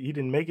make it to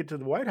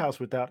the White House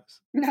without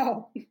us.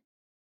 No.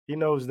 He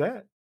knows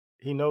that.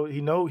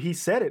 He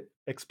said it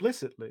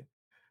explicitly.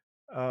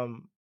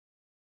 When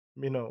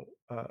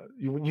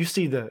you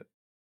see the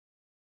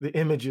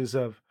images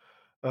of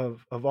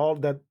of all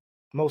that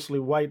mostly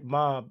white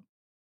mob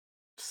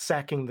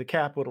sacking the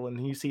Capitol,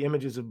 and you see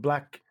images of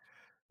Black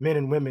men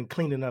and women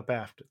cleaning up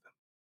after them.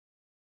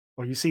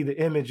 Or you see the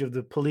image of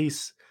the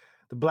police,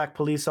 the Black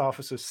police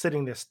officer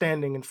sitting there,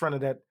 standing in front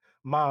of that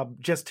mob,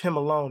 just him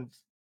alone,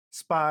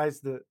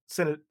 spies the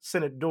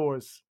Senate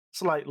doors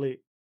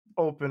slightly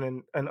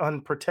open and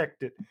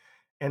unprotected,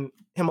 and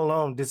him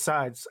alone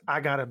decides,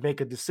 I gotta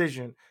make a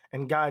decision,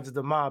 and guides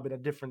the mob in a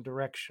different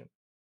direction.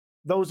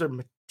 Those are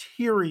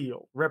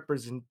material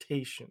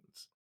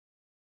representations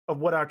of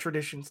what our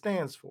tradition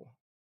stands for.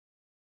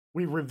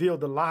 We reveal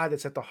the lie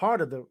that's at the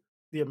heart of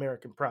the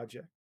American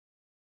project.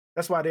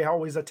 That's why they're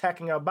always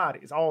attacking our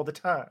bodies all the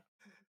time,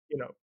 you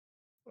know,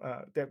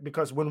 that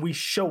because when we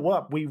show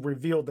up, we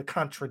reveal the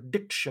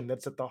contradiction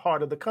that's at the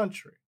heart of the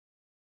country,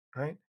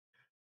 right?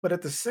 But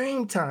at the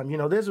same time,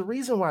 there's a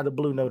reason why the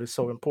Blue Note is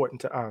so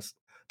important to us,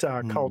 to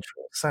our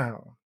cultural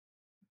sound,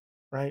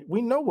 right?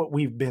 We know what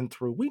we've been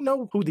through. We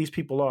know who these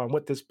people are and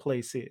what this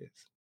place is.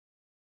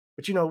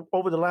 But,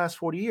 over the last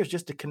 40 years,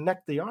 just to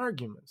connect the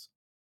arguments,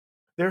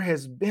 there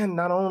has been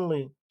not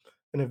only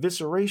an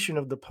evisceration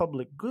of the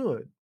public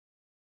good,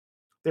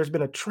 there's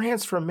been a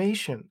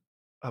transformation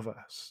of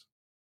us,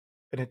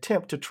 an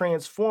attempt to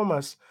transform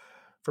us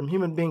from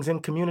human beings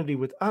in community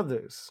with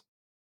others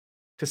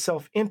to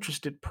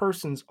self-interested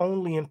persons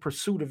only in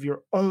pursuit of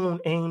your own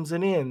aims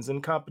and ends,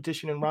 in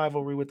competition and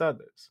rivalry with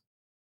others.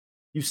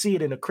 You see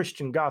it in a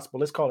Christian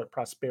gospel. Let's call it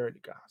prosperity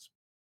gospel.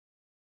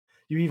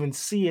 You even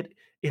see it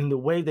in the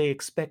way they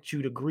expect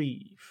you to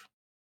grieve,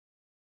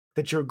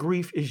 that your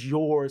grief is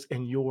yours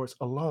and yours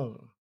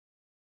alone.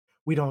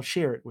 We don't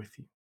share it with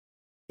you.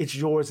 It's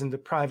yours in the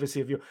privacy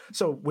of your.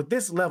 So with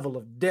this level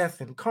of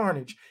death and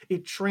carnage,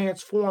 it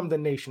transformed the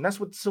nation. That's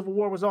what the Civil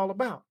War was all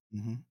about.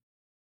 Mm-hmm.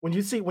 When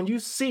you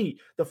see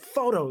the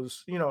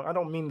photos, I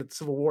don't mean that the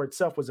Civil War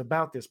itself was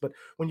about this, but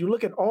when you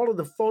look at all of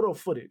the photo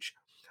footage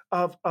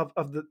of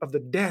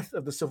the death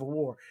of the Civil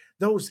War,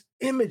 those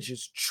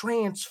images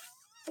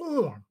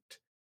transformed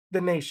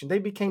the nation. They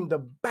became the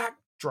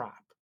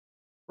backdrop,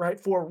 right,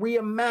 for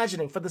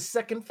reimagining, for the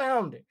second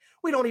founding.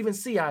 We don't even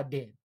see our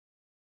dead,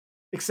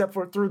 except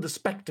for through the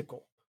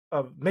spectacle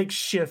of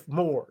makeshift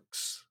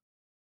morgues,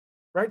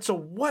 right? So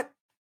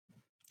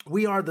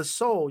we are the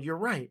soul, you're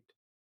right.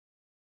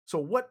 So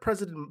what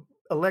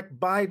President-elect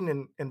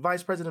Biden and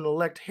Vice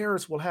President-elect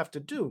Harris will have to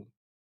do,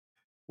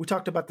 we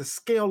talked about the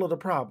scale of the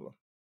problem.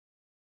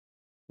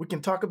 We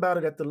can talk about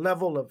it at the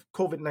level of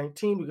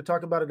COVID-19. We can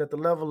talk about it at the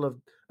level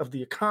of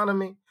the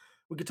economy.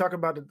 We could talk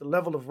about it at the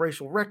level of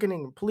racial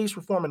reckoning and police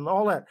reform and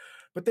all that.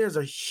 But there's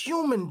a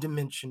human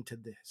dimension to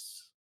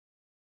this,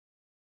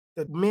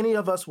 that many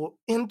of us will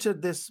enter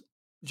this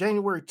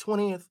January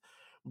 20th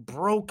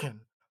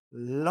broken,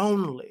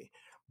 lonely,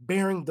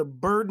 bearing the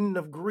burden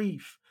of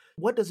grief.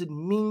 What does it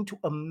mean to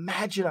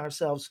imagine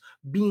ourselves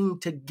being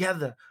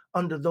together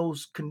under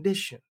those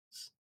conditions?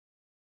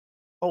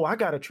 Oh, I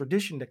got a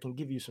tradition that can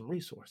give you some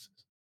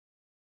resources.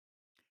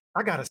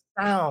 I got a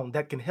sound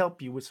that can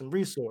help you with some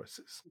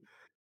resources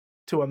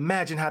to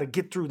imagine how to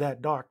get through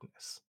that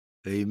darkness.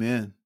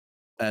 Amen.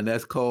 And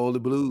that's called the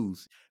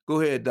blues.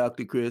 Go ahead,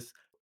 Dr. Chris.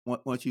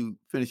 Once you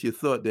finish your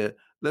thought there,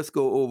 let's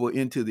go over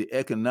into the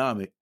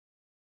economic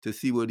to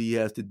see what he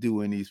has to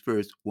do in these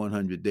first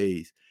 100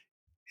 days.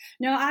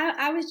 No,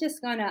 I was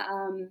just gonna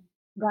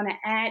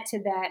add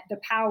to that the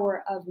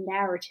power of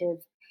narrative.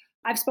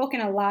 I've spoken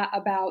a lot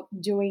about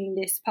doing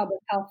this public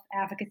health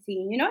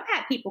advocacy. I've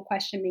had people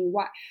question me,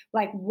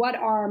 what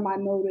are my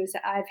motives?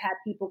 I've had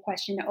people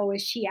question, oh,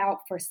 is she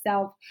out for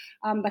self?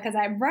 Because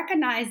I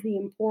recognize the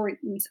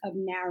importance of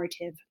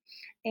narrative.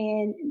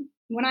 And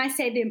when I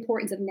say the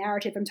importance of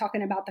narrative, I'm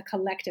talking about the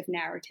collective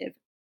narrative.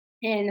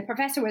 And the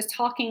professor was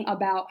talking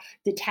about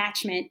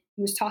detachment.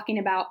 He was talking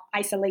about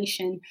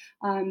isolation.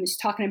 He was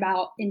talking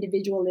about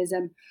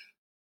individualism.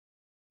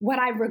 What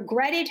I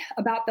regretted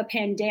about the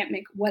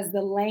pandemic was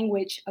the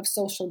language of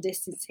social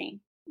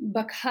distancing,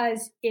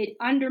 because it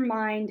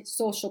undermined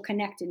social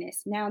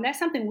connectedness. Now, that's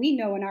something we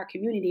know in our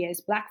community as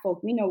Black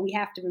folk. We know we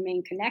have to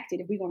remain connected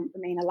if we're going to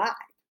remain alive,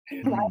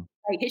 right?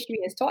 Like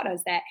history has taught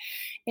us that.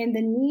 And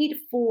the need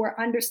for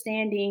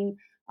understanding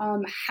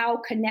how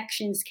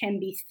connections can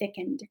be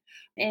thickened,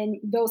 and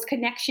those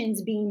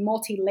connections being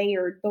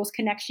multi-layered, those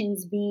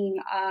connections being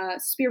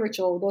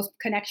spiritual, those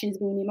connections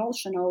being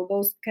emotional,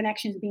 those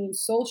connections being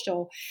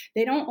social.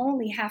 They don't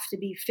only have to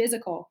be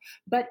physical,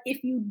 but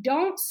if you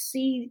don't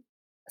see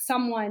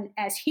someone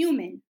as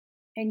human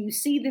and you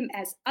see them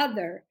as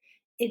other,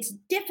 it's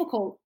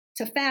difficult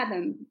to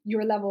fathom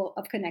your level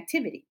of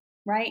connectivity,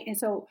 right? And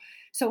so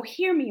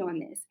hear me on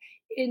this.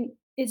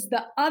 It's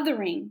the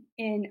othering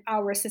in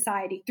our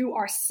society through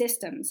our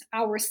systems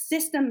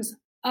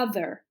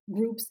other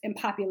groups and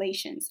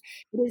populations.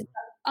 It is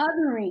the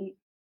othering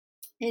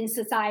in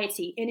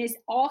society. And it's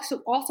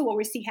also what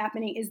we see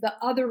happening is the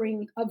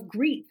othering of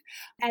grief,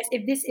 as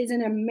if this is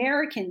an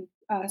American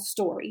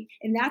story.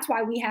 And that's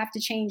why we have to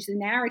change the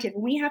narrative.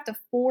 We have to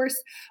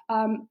force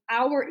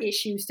our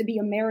issues to be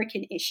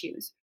American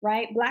issues.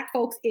 right? Black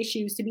folks'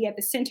 issues to be at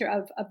the center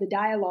of the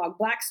dialogue,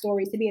 Black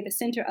stories to be at the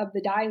center of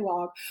the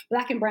dialogue,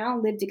 Black and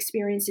brown lived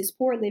experiences,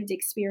 poor lived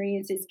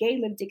experiences, gay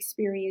lived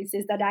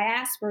experiences, the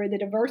diaspora, the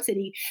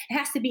diversity. It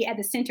has to be at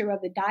the center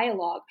of the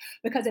dialogue,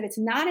 because if it's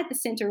not at the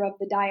center of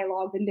the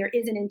dialogue, then there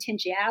is an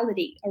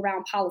intentionality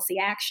around policy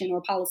action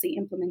or policy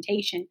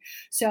implementation.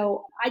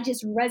 So I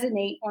just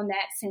resonate on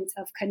that sense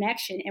of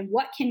connection. And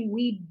what can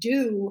we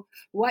do?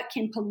 What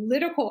can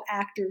political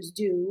actors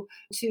do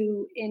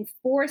to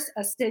enforce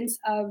a sense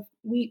of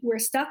we're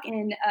stuck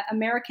in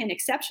American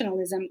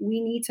exceptionalism?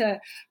 We need to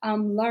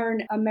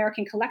learn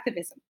American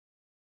collectivism.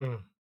 Mm.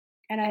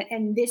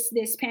 And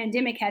this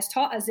pandemic has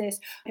taught us this.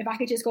 If I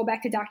could just go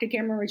back to Dr.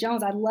 Cameron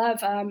Jones, I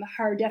love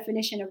her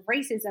definition of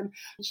racism.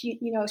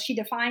 She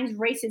defines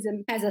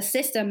racism as a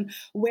system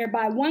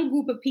whereby one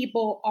group of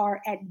people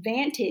are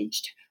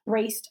advantaged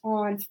based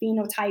on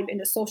phenotype and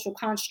the social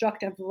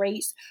construct of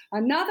race.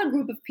 Another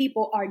group of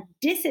people are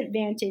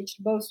disadvantaged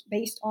both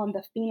based on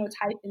the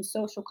phenotype and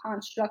social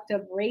construct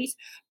of race,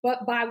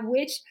 but by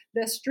which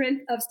the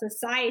strength of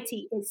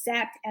society is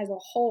sapped as a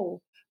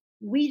whole.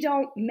 We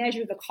don't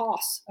measure the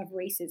cost of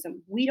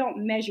racism. We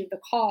don't measure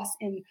the cost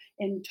in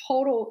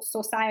total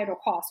societal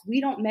cost. We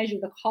don't measure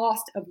the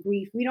cost of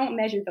grief. We don't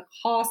measure the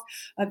cost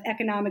of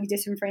economic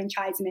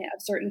disenfranchisement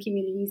of certain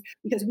communities,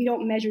 because we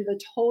don't measure the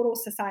total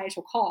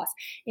societal cost.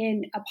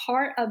 And a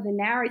part of the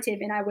narrative,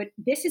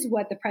 this is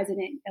what the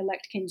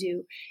president-elect can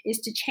do, is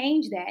to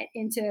change that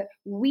into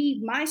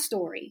weave my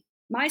story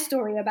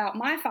about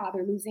my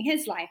father losing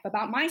his life,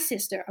 about my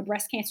sister, a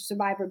breast cancer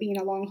survivor, being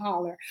a long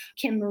hauler,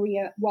 Kim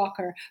Maria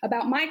Walker,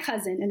 about my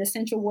cousin, an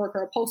essential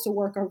worker, a postal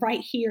worker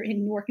right here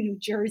in Newark, New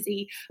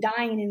Jersey,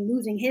 dying and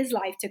losing his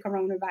life to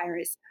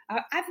coronavirus.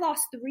 I've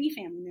lost 3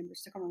 family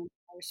members to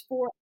coronavirus,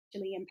 4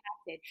 actually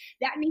impacted.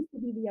 That needs to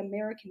be the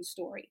American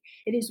story.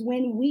 It is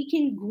when we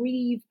can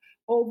grieve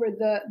over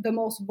the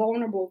most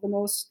vulnerable, the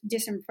most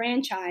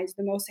disenfranchised,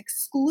 the most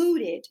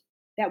excluded,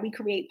 that we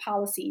create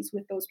policies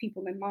with those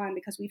people in mind,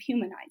 because we've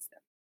humanized them.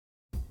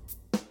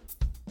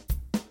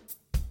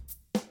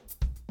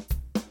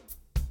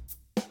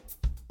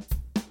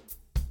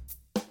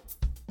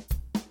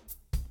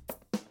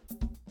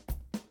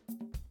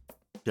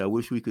 I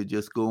wish we could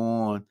just go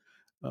on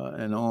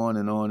and on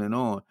and on and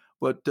on.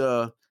 But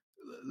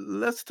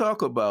let's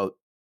talk about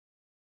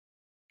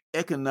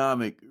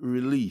economic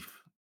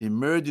relief,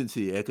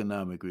 emergency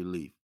economic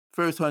relief.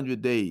 First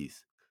 100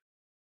 days.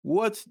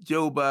 What's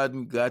Joe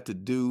Biden got to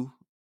do?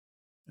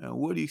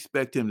 What do you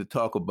expect him to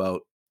talk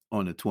about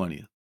on the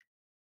 20th?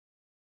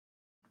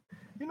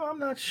 I'm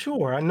not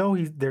sure. I know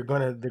they're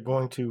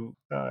going to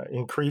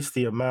increase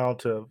the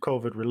amount of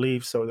COVID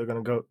relief, so they're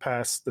going to go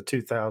past the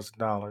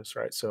 $2,000,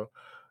 right? So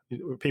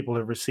some people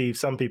have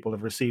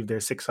received their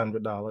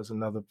 $600.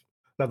 Another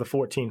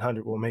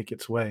 $1,400 will make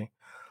its way.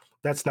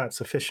 That's not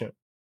sufficient.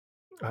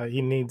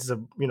 He needs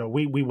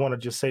we want to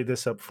just say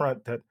this up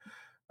front, that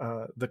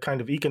the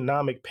kind of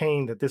economic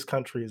pain that this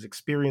country is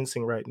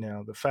experiencing right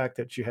now, the fact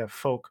that you have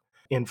folk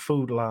in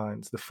food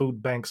lines, the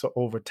food banks are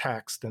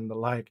overtaxed and the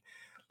like,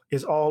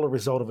 is all a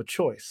result of a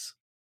choice.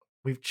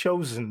 We've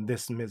chosen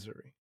this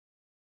misery.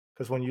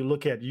 Because when you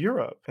look at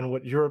Europe and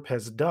what Europe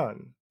has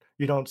done,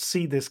 you don't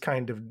see this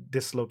kind of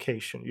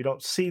dislocation. You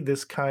don't see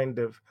this kind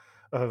of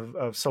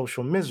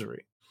social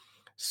misery.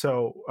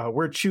 So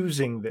we're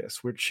choosing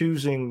this. We're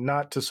choosing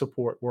not to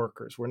support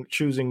workers. We're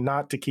choosing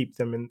not to keep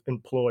them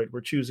employed.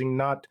 We're choosing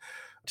not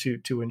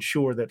to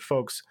ensure that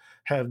folks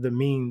have the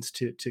means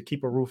to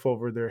keep a roof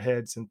over their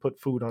heads and put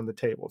food on the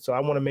table. So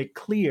I want to make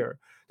clear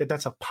that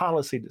that's a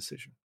policy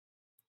decision.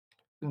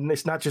 And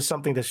it's not just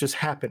something that's just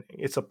happening.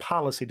 It's a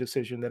policy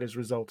decision that is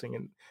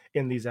resulting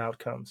in these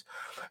outcomes.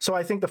 So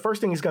I think the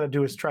first thing he's going to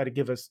do is try to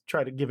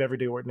give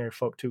everyday ordinary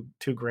folk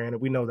 $2,000.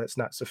 And we know that's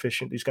not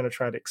sufficient. He's going to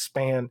try to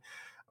expand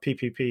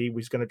PPP.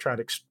 He's going to try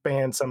to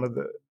expand some of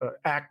the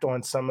act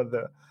on some of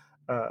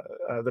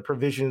the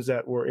provisions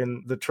that were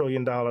in the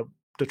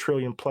 $1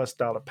 trillion+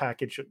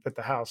 package that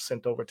the House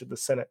sent over to the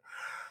Senate.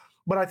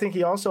 But I think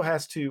he also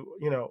has to,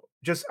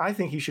 I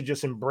think he should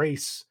just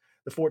embrace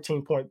the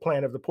 14-point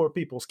plan of the Poor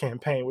People's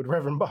Campaign with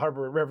Reverend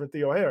Barber and Reverend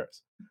Theo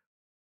Harris.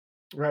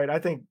 Right? I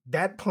think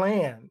that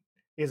plan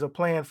is a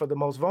plan for the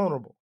most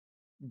vulnerable,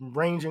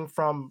 ranging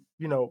from,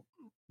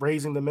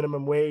 raising the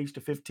minimum wage to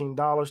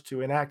 $15,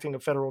 to enacting a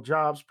federal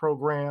jobs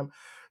program,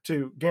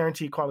 to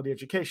guarantee quality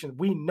education.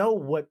 We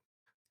know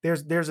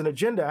there's an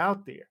agenda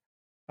out there,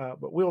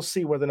 but we'll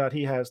see whether or not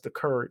he has the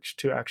courage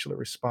to actually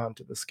respond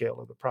to the scale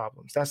of the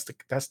problems. That's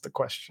the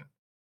question.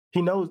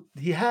 He knows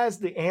he has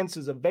the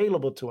answers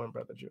available to him,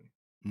 Brother Junior.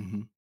 Mm-hmm.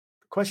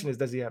 The question is,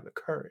 does he have the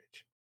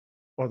courage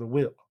or the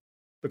will?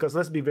 Because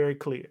let's be very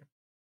clear.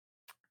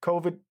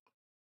 COVID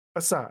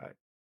aside,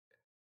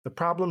 the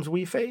problems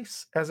we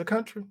face as a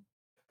country,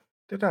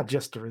 they're not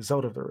just a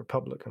result of the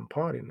Republican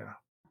Party now.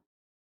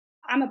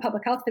 I'm a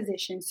public health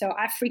physician, so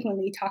I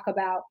frequently talk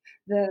about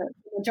the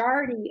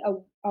majority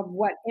of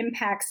what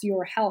impacts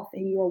your health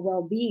and your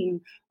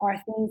well-being are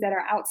things that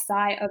are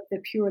outside of the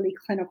purely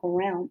clinical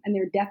realm, and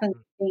they're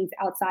definitely things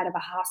outside of a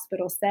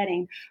hospital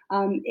setting.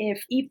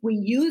 If we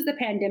use the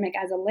pandemic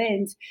as a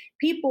lens,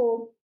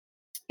 people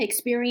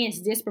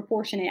experience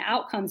disproportionate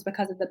outcomes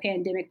because of the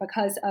pandemic,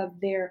 because of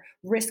their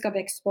risk of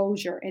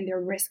exposure and their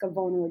risk of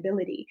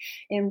vulnerability.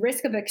 And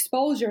risk of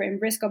exposure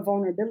and risk of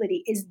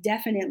vulnerability is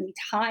definitely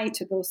tied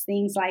to those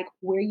things like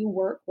where you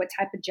work, what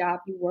type of job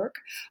you work,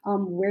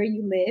 where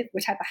you live,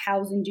 what type of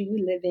housing do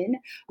you live in,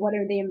 what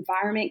are the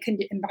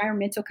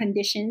environmental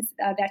conditions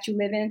that you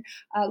live in.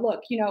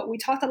 Look, we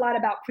talked a lot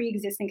about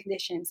pre-existing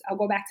conditions. I'll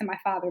go back to my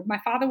father. My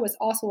father was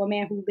also a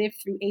man who lived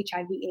through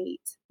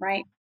HIV/AIDS,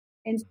 right?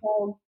 And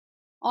so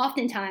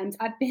oftentimes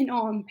I've been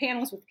on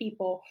panels with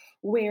people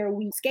where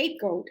we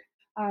scapegoat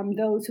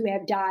those who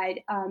have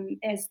died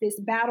as this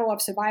battle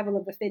of survival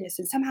of the fittest.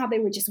 And somehow they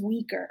were just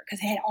weaker because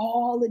they had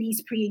all of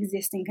these pre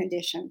existing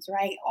conditions,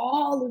 right?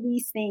 All of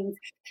these things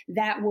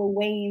that were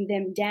weighing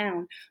them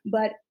down.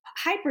 But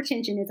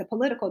hypertension is a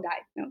political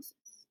diagnosis.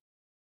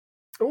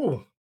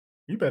 Oh,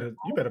 you better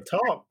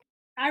talk.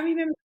 I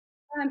remember the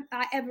first time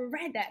I ever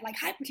read that, like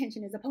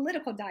hypertension is a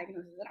political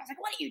diagnosis. And I was like,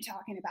 what are you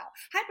talking about?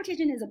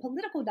 Hypertension is a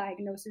political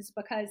diagnosis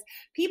because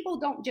people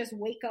don't just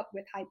wake up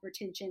with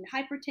hypertension.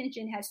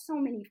 Hypertension has so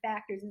many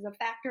factors. It's a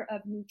factor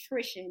of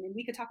nutrition. And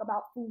we could talk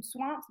about food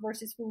swamps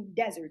versus food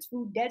deserts.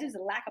 Food deserts, a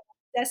lack of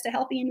access to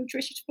healthy and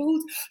nutritious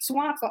foods.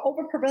 Swamps are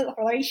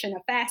overproliferation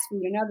of fast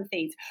food and other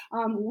things.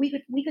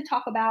 We could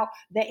talk about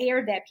the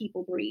air that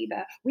people breathe.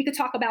 We could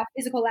talk about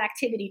physical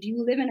activity. Do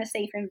you live in a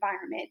safe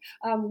environment?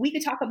 We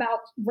could talk about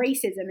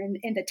racism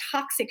and the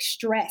toxic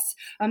stress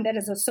that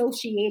is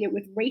associated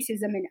with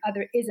racism and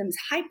other isms.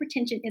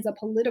 Hypertension is a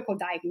political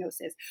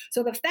diagnosis.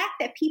 So the fact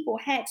that people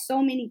had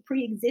so many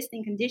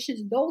pre-existing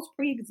conditions, those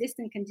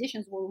pre-existing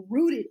conditions were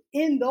rooted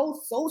in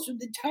those social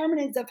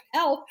determinants of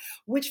health,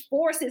 which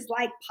forces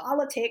like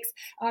politics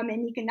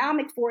and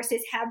economic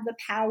forces have the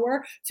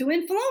power to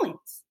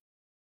influence.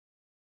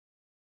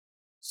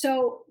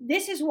 So,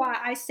 this is why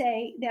I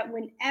say that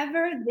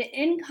whenever the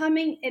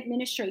incoming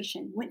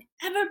administration,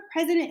 whenever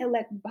President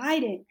elect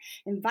Biden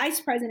and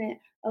Vice President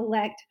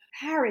elect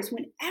Harris,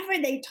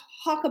 whenever they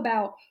talk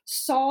about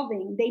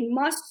solving, they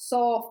must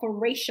solve for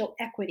racial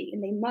equity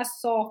and they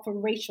must solve for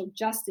racial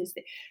justice.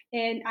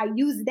 And I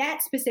use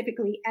that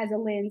specifically as a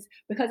lens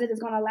because it is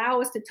going to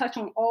allow us to touch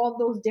on all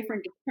those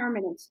different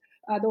determinants,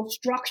 those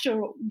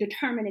structural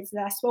determinants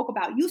that I spoke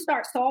about. You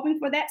start solving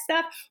for that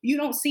stuff, you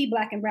don't see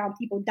Black and brown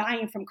people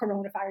dying from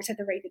coronavirus at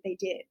the rate that they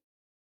did.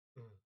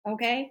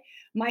 Okay.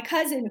 My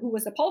cousin, who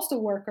was a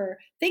postal worker,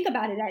 think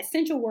about it, that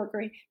essential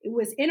worker, it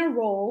was in a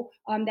role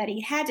that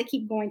he had to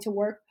keep going to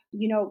work.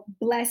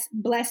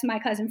 Bless my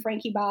cousin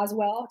Frankie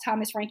Boswell,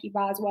 Thomas Frankie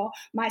Boswell.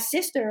 My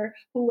sister,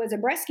 who was a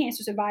breast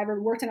cancer survivor,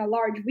 worked in a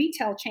large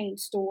retail chain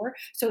store.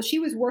 So she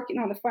was working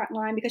on the front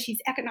line because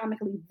she's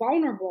economically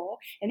vulnerable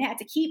and had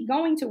to keep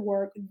going to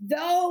work,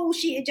 though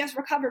she had just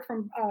recovered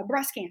from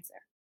breast cancer.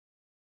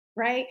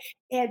 Right?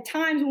 At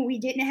times when we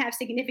didn't have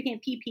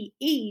significant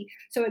PPE.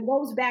 So it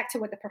goes back to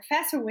what the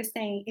professor was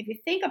saying. If you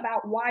think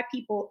about why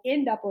people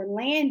end up or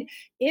land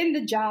in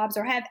the jobs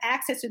or have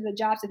access to the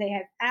jobs that they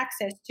have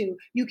access to,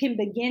 you can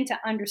begin to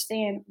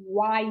understand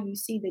why you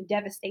see the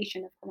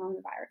devastation of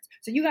coronavirus.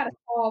 So you got to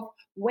solve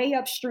way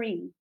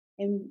upstream.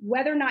 And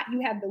whether or not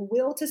you have the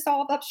will to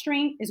solve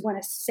upstream is going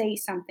to say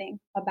something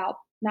about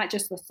not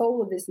just the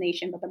soul of this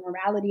nation, but the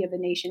morality of the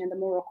nation and the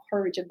moral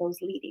courage of those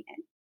leading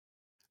it.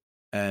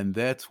 And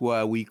that's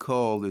why we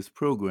call this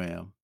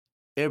program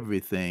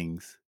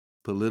Everything's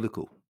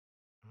Political.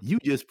 You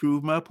just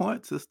proved my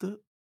point, sister.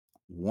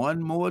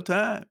 One more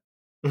time.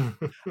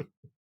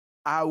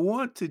 I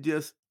want to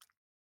just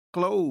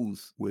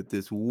close with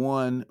this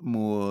one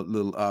more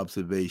little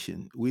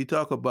observation. We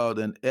talk about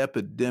an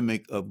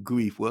epidemic of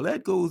grief. Well,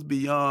 that goes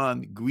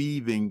beyond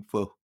grieving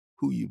for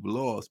who you've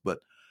lost. But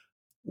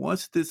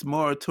once this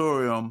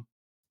moratorium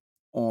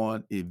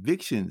on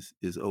evictions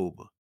is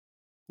over,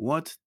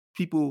 once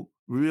people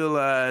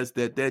realize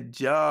that that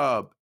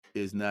job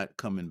is not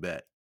coming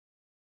back.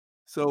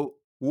 So,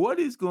 what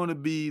is going to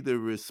be the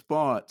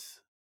response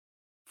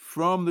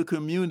from the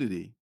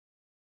community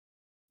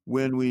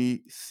when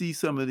we see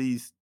some of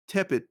these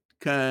tepid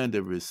kind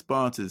of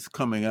responses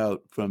coming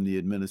out from the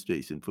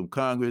administration, from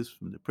Congress,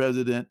 from the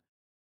president?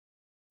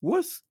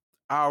 What's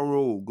our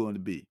role going to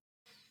be?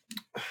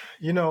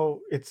 It's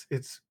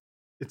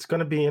going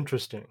to be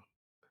interesting.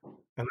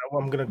 And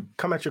I'm going to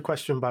come at your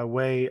question by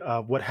way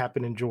of what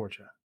happened in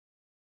Georgia.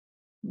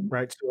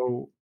 Right.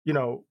 So,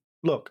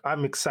 look,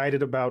 I'm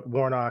excited about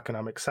Warnock and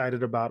I'm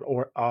excited about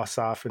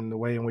Ossoff and the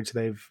way in which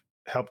they've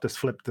helped us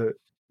flip the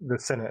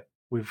Senate.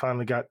 We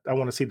finally I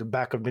want to see the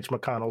back of Mitch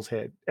McConnell's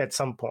head at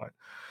some point.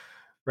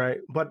 Right.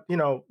 But,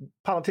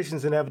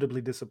 politicians inevitably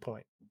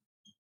disappoint.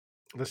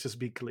 Let's just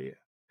be clear.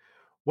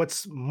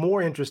 What's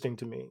more interesting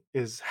to me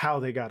is how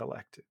they got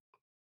elected.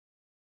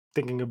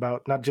 thinking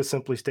about not just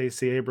simply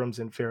Stacey Abrams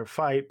and Fair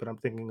Fight, but I'm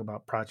thinking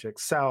about Project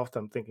South.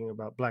 I'm thinking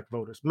about Black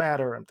Voters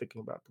Matter. I'm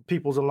thinking about the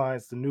People's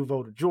Alliance, the New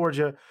Vote of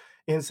Georgia,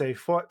 NSA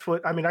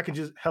Foot. I mean, I can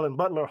just, Helen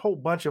Butler, a whole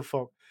bunch of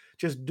folk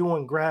just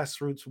doing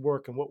grassroots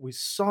work. And what we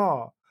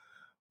saw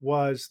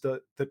was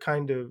the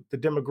kind of the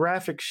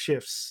demographic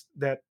shifts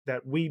that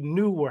we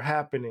knew were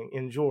happening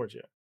in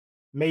Georgia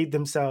made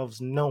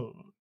themselves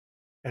known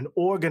and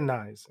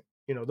organizing.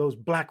 You know, those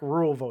Black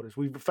rural voters.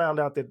 We found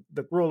out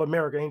that rural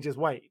America ain't just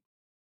white,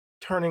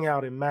 turning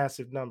out in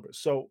massive numbers.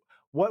 So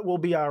what will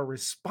be our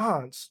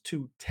response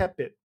to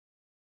tepid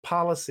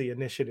policy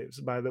initiatives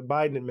by the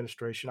Biden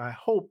administration, I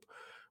hope,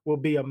 will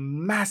be a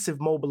massive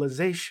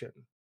mobilization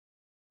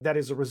that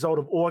is a result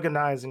of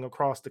organizing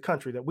across the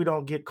country, that we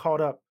don't get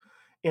caught up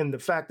in the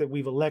fact that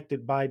we've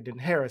elected Biden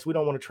and Harris. We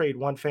don't want to trade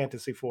one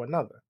fantasy for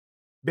another.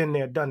 Been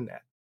there, done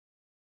that.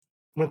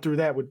 Went through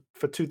that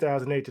for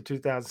 2008 to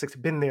 2006.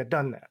 Been there,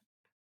 done that.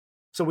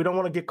 So we don't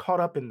want to get caught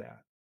up in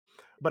that.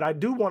 But I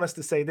do want us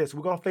to say this.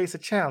 We're going to face a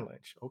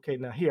challenge. Okay,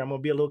 now here, I'm going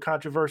to be a little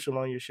controversial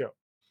on your show.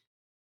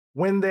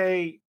 When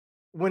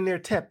they're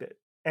tepid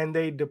and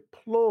they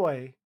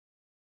deploy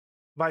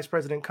Vice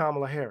President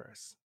Kamala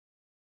Harris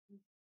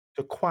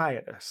to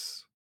quiet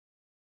us,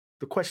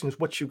 the question is,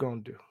 what you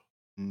going to do?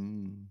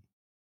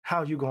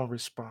 How you going to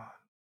respond?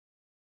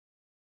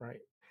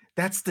 Right?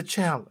 That's the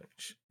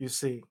challenge, you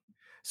see.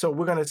 So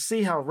we're going to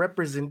see how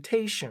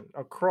representation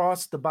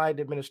across the Biden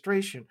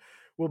administration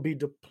will be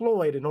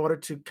deployed in order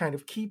to kind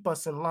of keep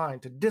us in line,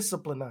 to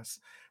discipline us,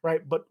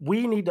 right? But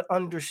we need to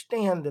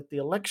understand that the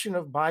election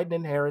of Biden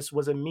and Harris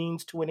was a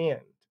means to an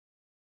end.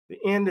 The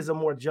end is a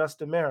more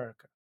just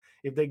America.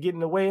 If they get in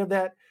the way of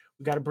that,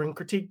 we got to bring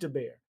critique to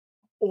bear.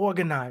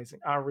 Organizing.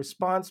 Our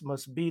response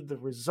must be the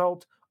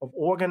result of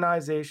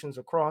organizations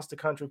across the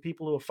country,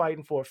 people who are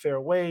fighting for a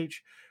fair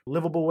wage,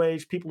 livable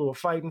wage, people who are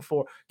fighting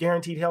for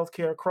guaranteed health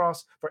care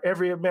for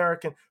every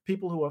American,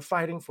 people who are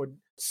fighting for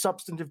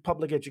substantive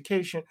public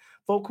education,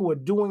 folk who are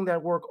doing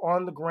that work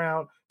on the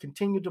ground,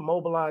 continue to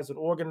mobilize and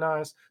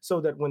organize so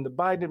that when the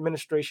Biden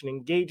administration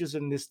engages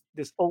in this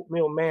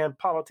oatmeal man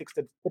politics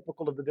that's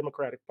typical of the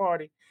Democratic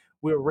Party,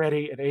 we're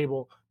ready and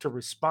able to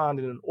respond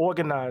in an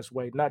organized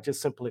way, not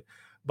just simply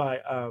by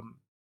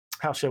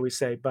how shall we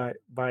say,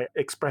 by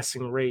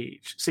expressing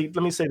rage. See,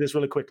 let me say this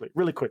really quickly.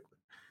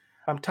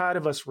 I'm tired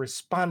of us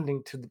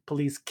responding to the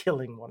police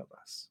killing one of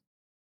us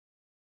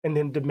and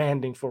then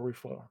demanding for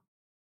reform.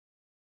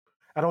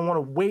 I don't want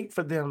to wait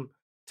for them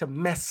to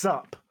mess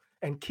up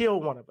and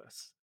kill one of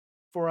us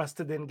for us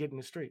to then get in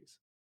the streets.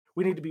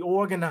 We need to be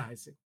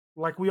organizing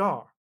like we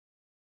are.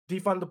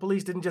 Defund the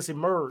police didn't just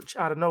emerge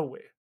out of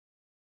nowhere.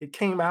 It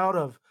came out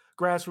of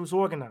grassroots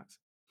organizing.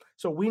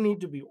 So we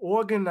need to be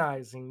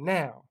organizing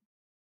now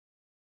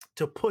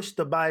to push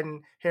the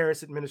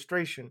Biden-Harris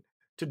administration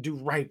to do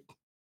right,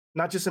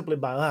 not just simply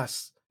by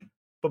us,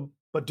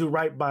 but do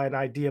right by an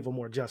idea of a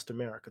more just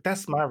America.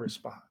 That's my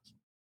response.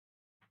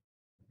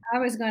 I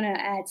was going to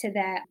add to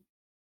that.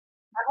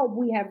 I hope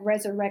we have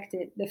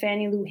resurrected the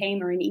Fannie Lou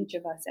Hamer in each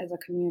of us as a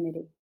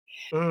community.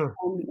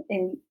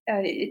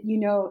 You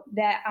know,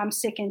 that I'm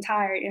sick and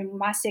tired, and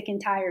my sick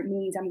and tired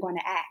means I'm going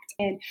to act.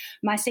 And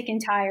my sick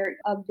and tired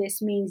of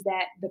this means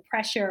that the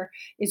pressure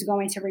is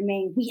going to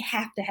remain. We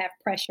have to have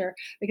pressure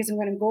because I'm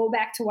going to go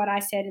back to what I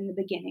said in the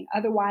beginning.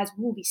 Otherwise,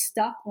 we'll be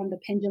stuck on the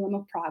pendulum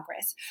of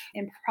progress.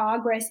 And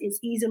progress is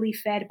easily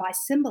fed by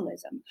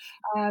symbolism.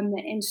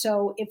 And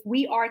so if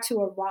we are to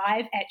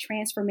arrive at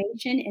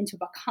transformation and to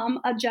become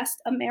a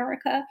just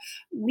America,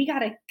 we got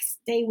to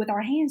stay with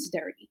our hands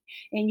dirty.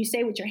 And you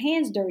stay with your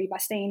hands dirty by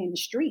staying in the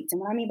streets.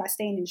 And what I mean by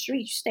staying in the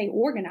streets, you stay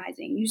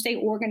organizing. You stay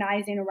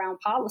organizing around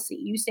policy.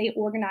 You stay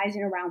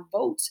organizing around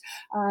votes.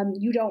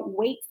 You don't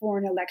wait for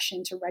an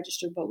election to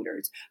register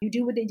voters. You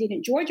do what they did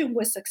in Georgia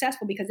was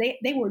successful because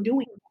they were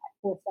doing that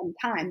for some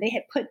time. They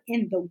had put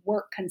in the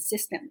work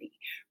consistently,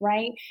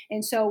 right?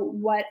 And so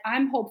what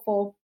I'm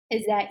hopeful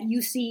is that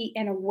you see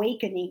an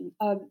awakening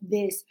of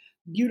this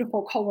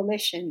beautiful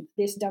coalition,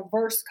 this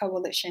diverse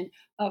coalition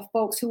of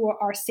folks who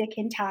are sick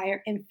and tired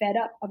and fed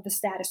up of the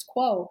status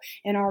quo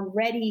and are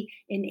ready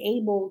and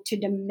able to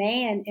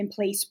demand and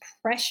place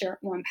pressure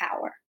on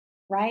power,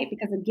 right?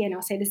 Because again,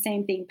 I'll say the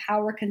same thing,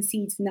 power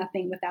concedes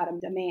nothing without a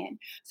demand.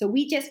 So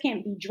we just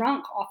can't be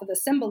drunk off of the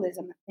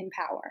symbolism in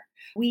power.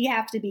 We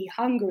have to be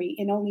hungry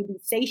and only be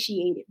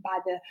satiated by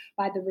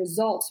the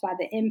results, by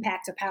the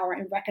impact of power,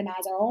 and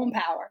recognize our own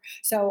power.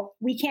 So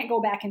we can't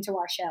go back into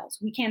our shells.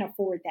 We can't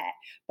afford that,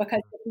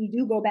 because if we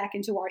do go back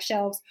into our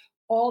shells,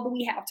 all that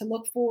we have to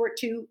look forward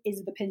to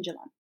is the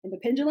pendulum. And the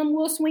pendulum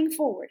will swing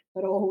forward,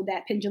 but oh,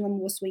 that pendulum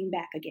will swing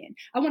back again.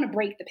 I want to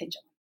break the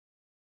pendulum.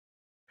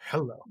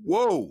 Hello.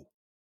 Whoa.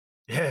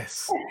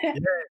 Yes. Yes.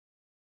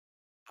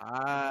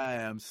 I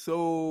am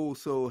so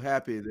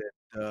happy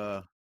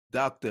that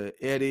Dr.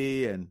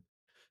 Eddie and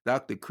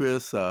Dr.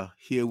 Chris are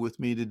here with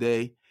me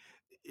today.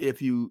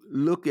 If you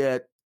look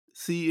at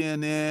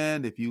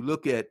CNN, if you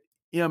look at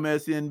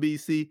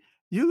MSNBC,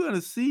 you're going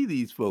to see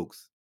these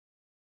folks.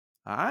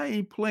 I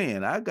ain't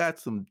playing. I got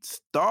some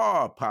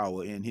star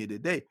power in here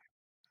today.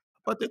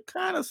 but the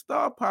kind of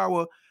star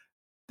power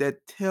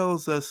that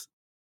tells us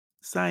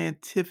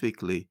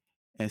scientifically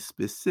and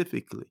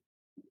specifically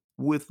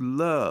with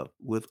love,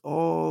 with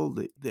all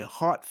the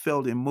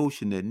heartfelt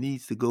emotion that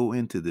needs to go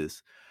into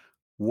this,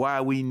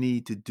 why we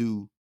need to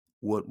do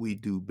what we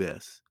do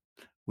best.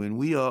 When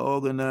we are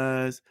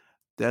organized,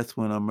 that's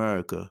when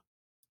America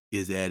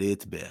is at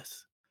its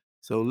best.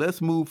 So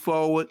let's move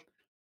forward.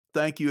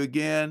 Thank you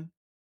again.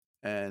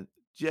 And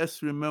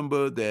just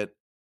remember that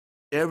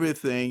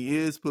everything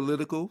is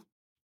political.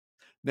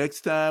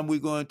 Next time, we're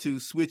going to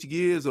switch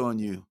gears on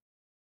you.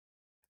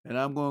 And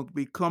I'm going to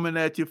be coming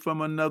at you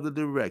from another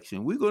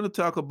direction. We're going to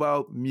talk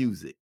about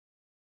music.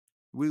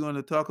 We're going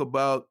to talk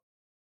about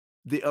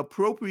the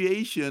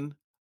appropriation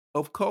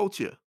of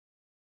culture,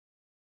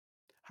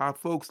 how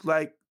folks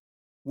like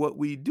what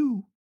we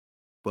do,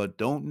 but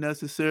don't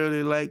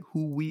necessarily like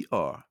who we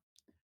are.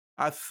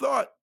 I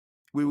thought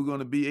we were going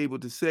to be able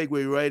to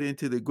segue right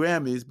into the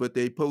Grammys, but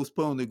they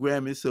postponed the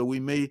Grammys, so we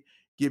may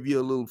give you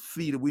a little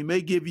feed. We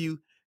may give you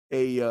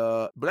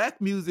a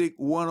Black Music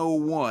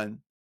 101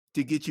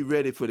 to get you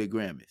ready for the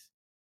Grammys.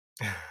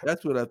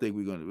 That's what I think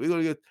we're going to do.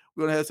 We're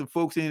going to have some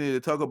folks in here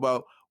to talk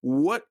about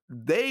what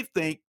they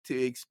think to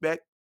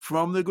expect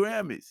from the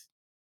Grammys.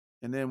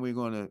 And then we're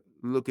going to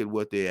look at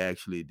what they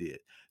actually did.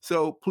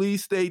 So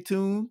please stay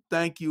tuned.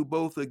 Thank you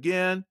both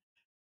again.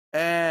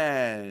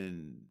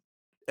 And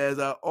as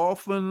I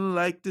often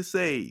like to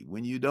say,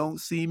 when you don't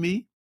see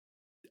me,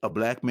 a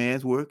Black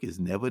man's work is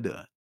never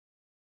done.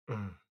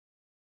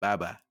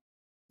 Bye-bye.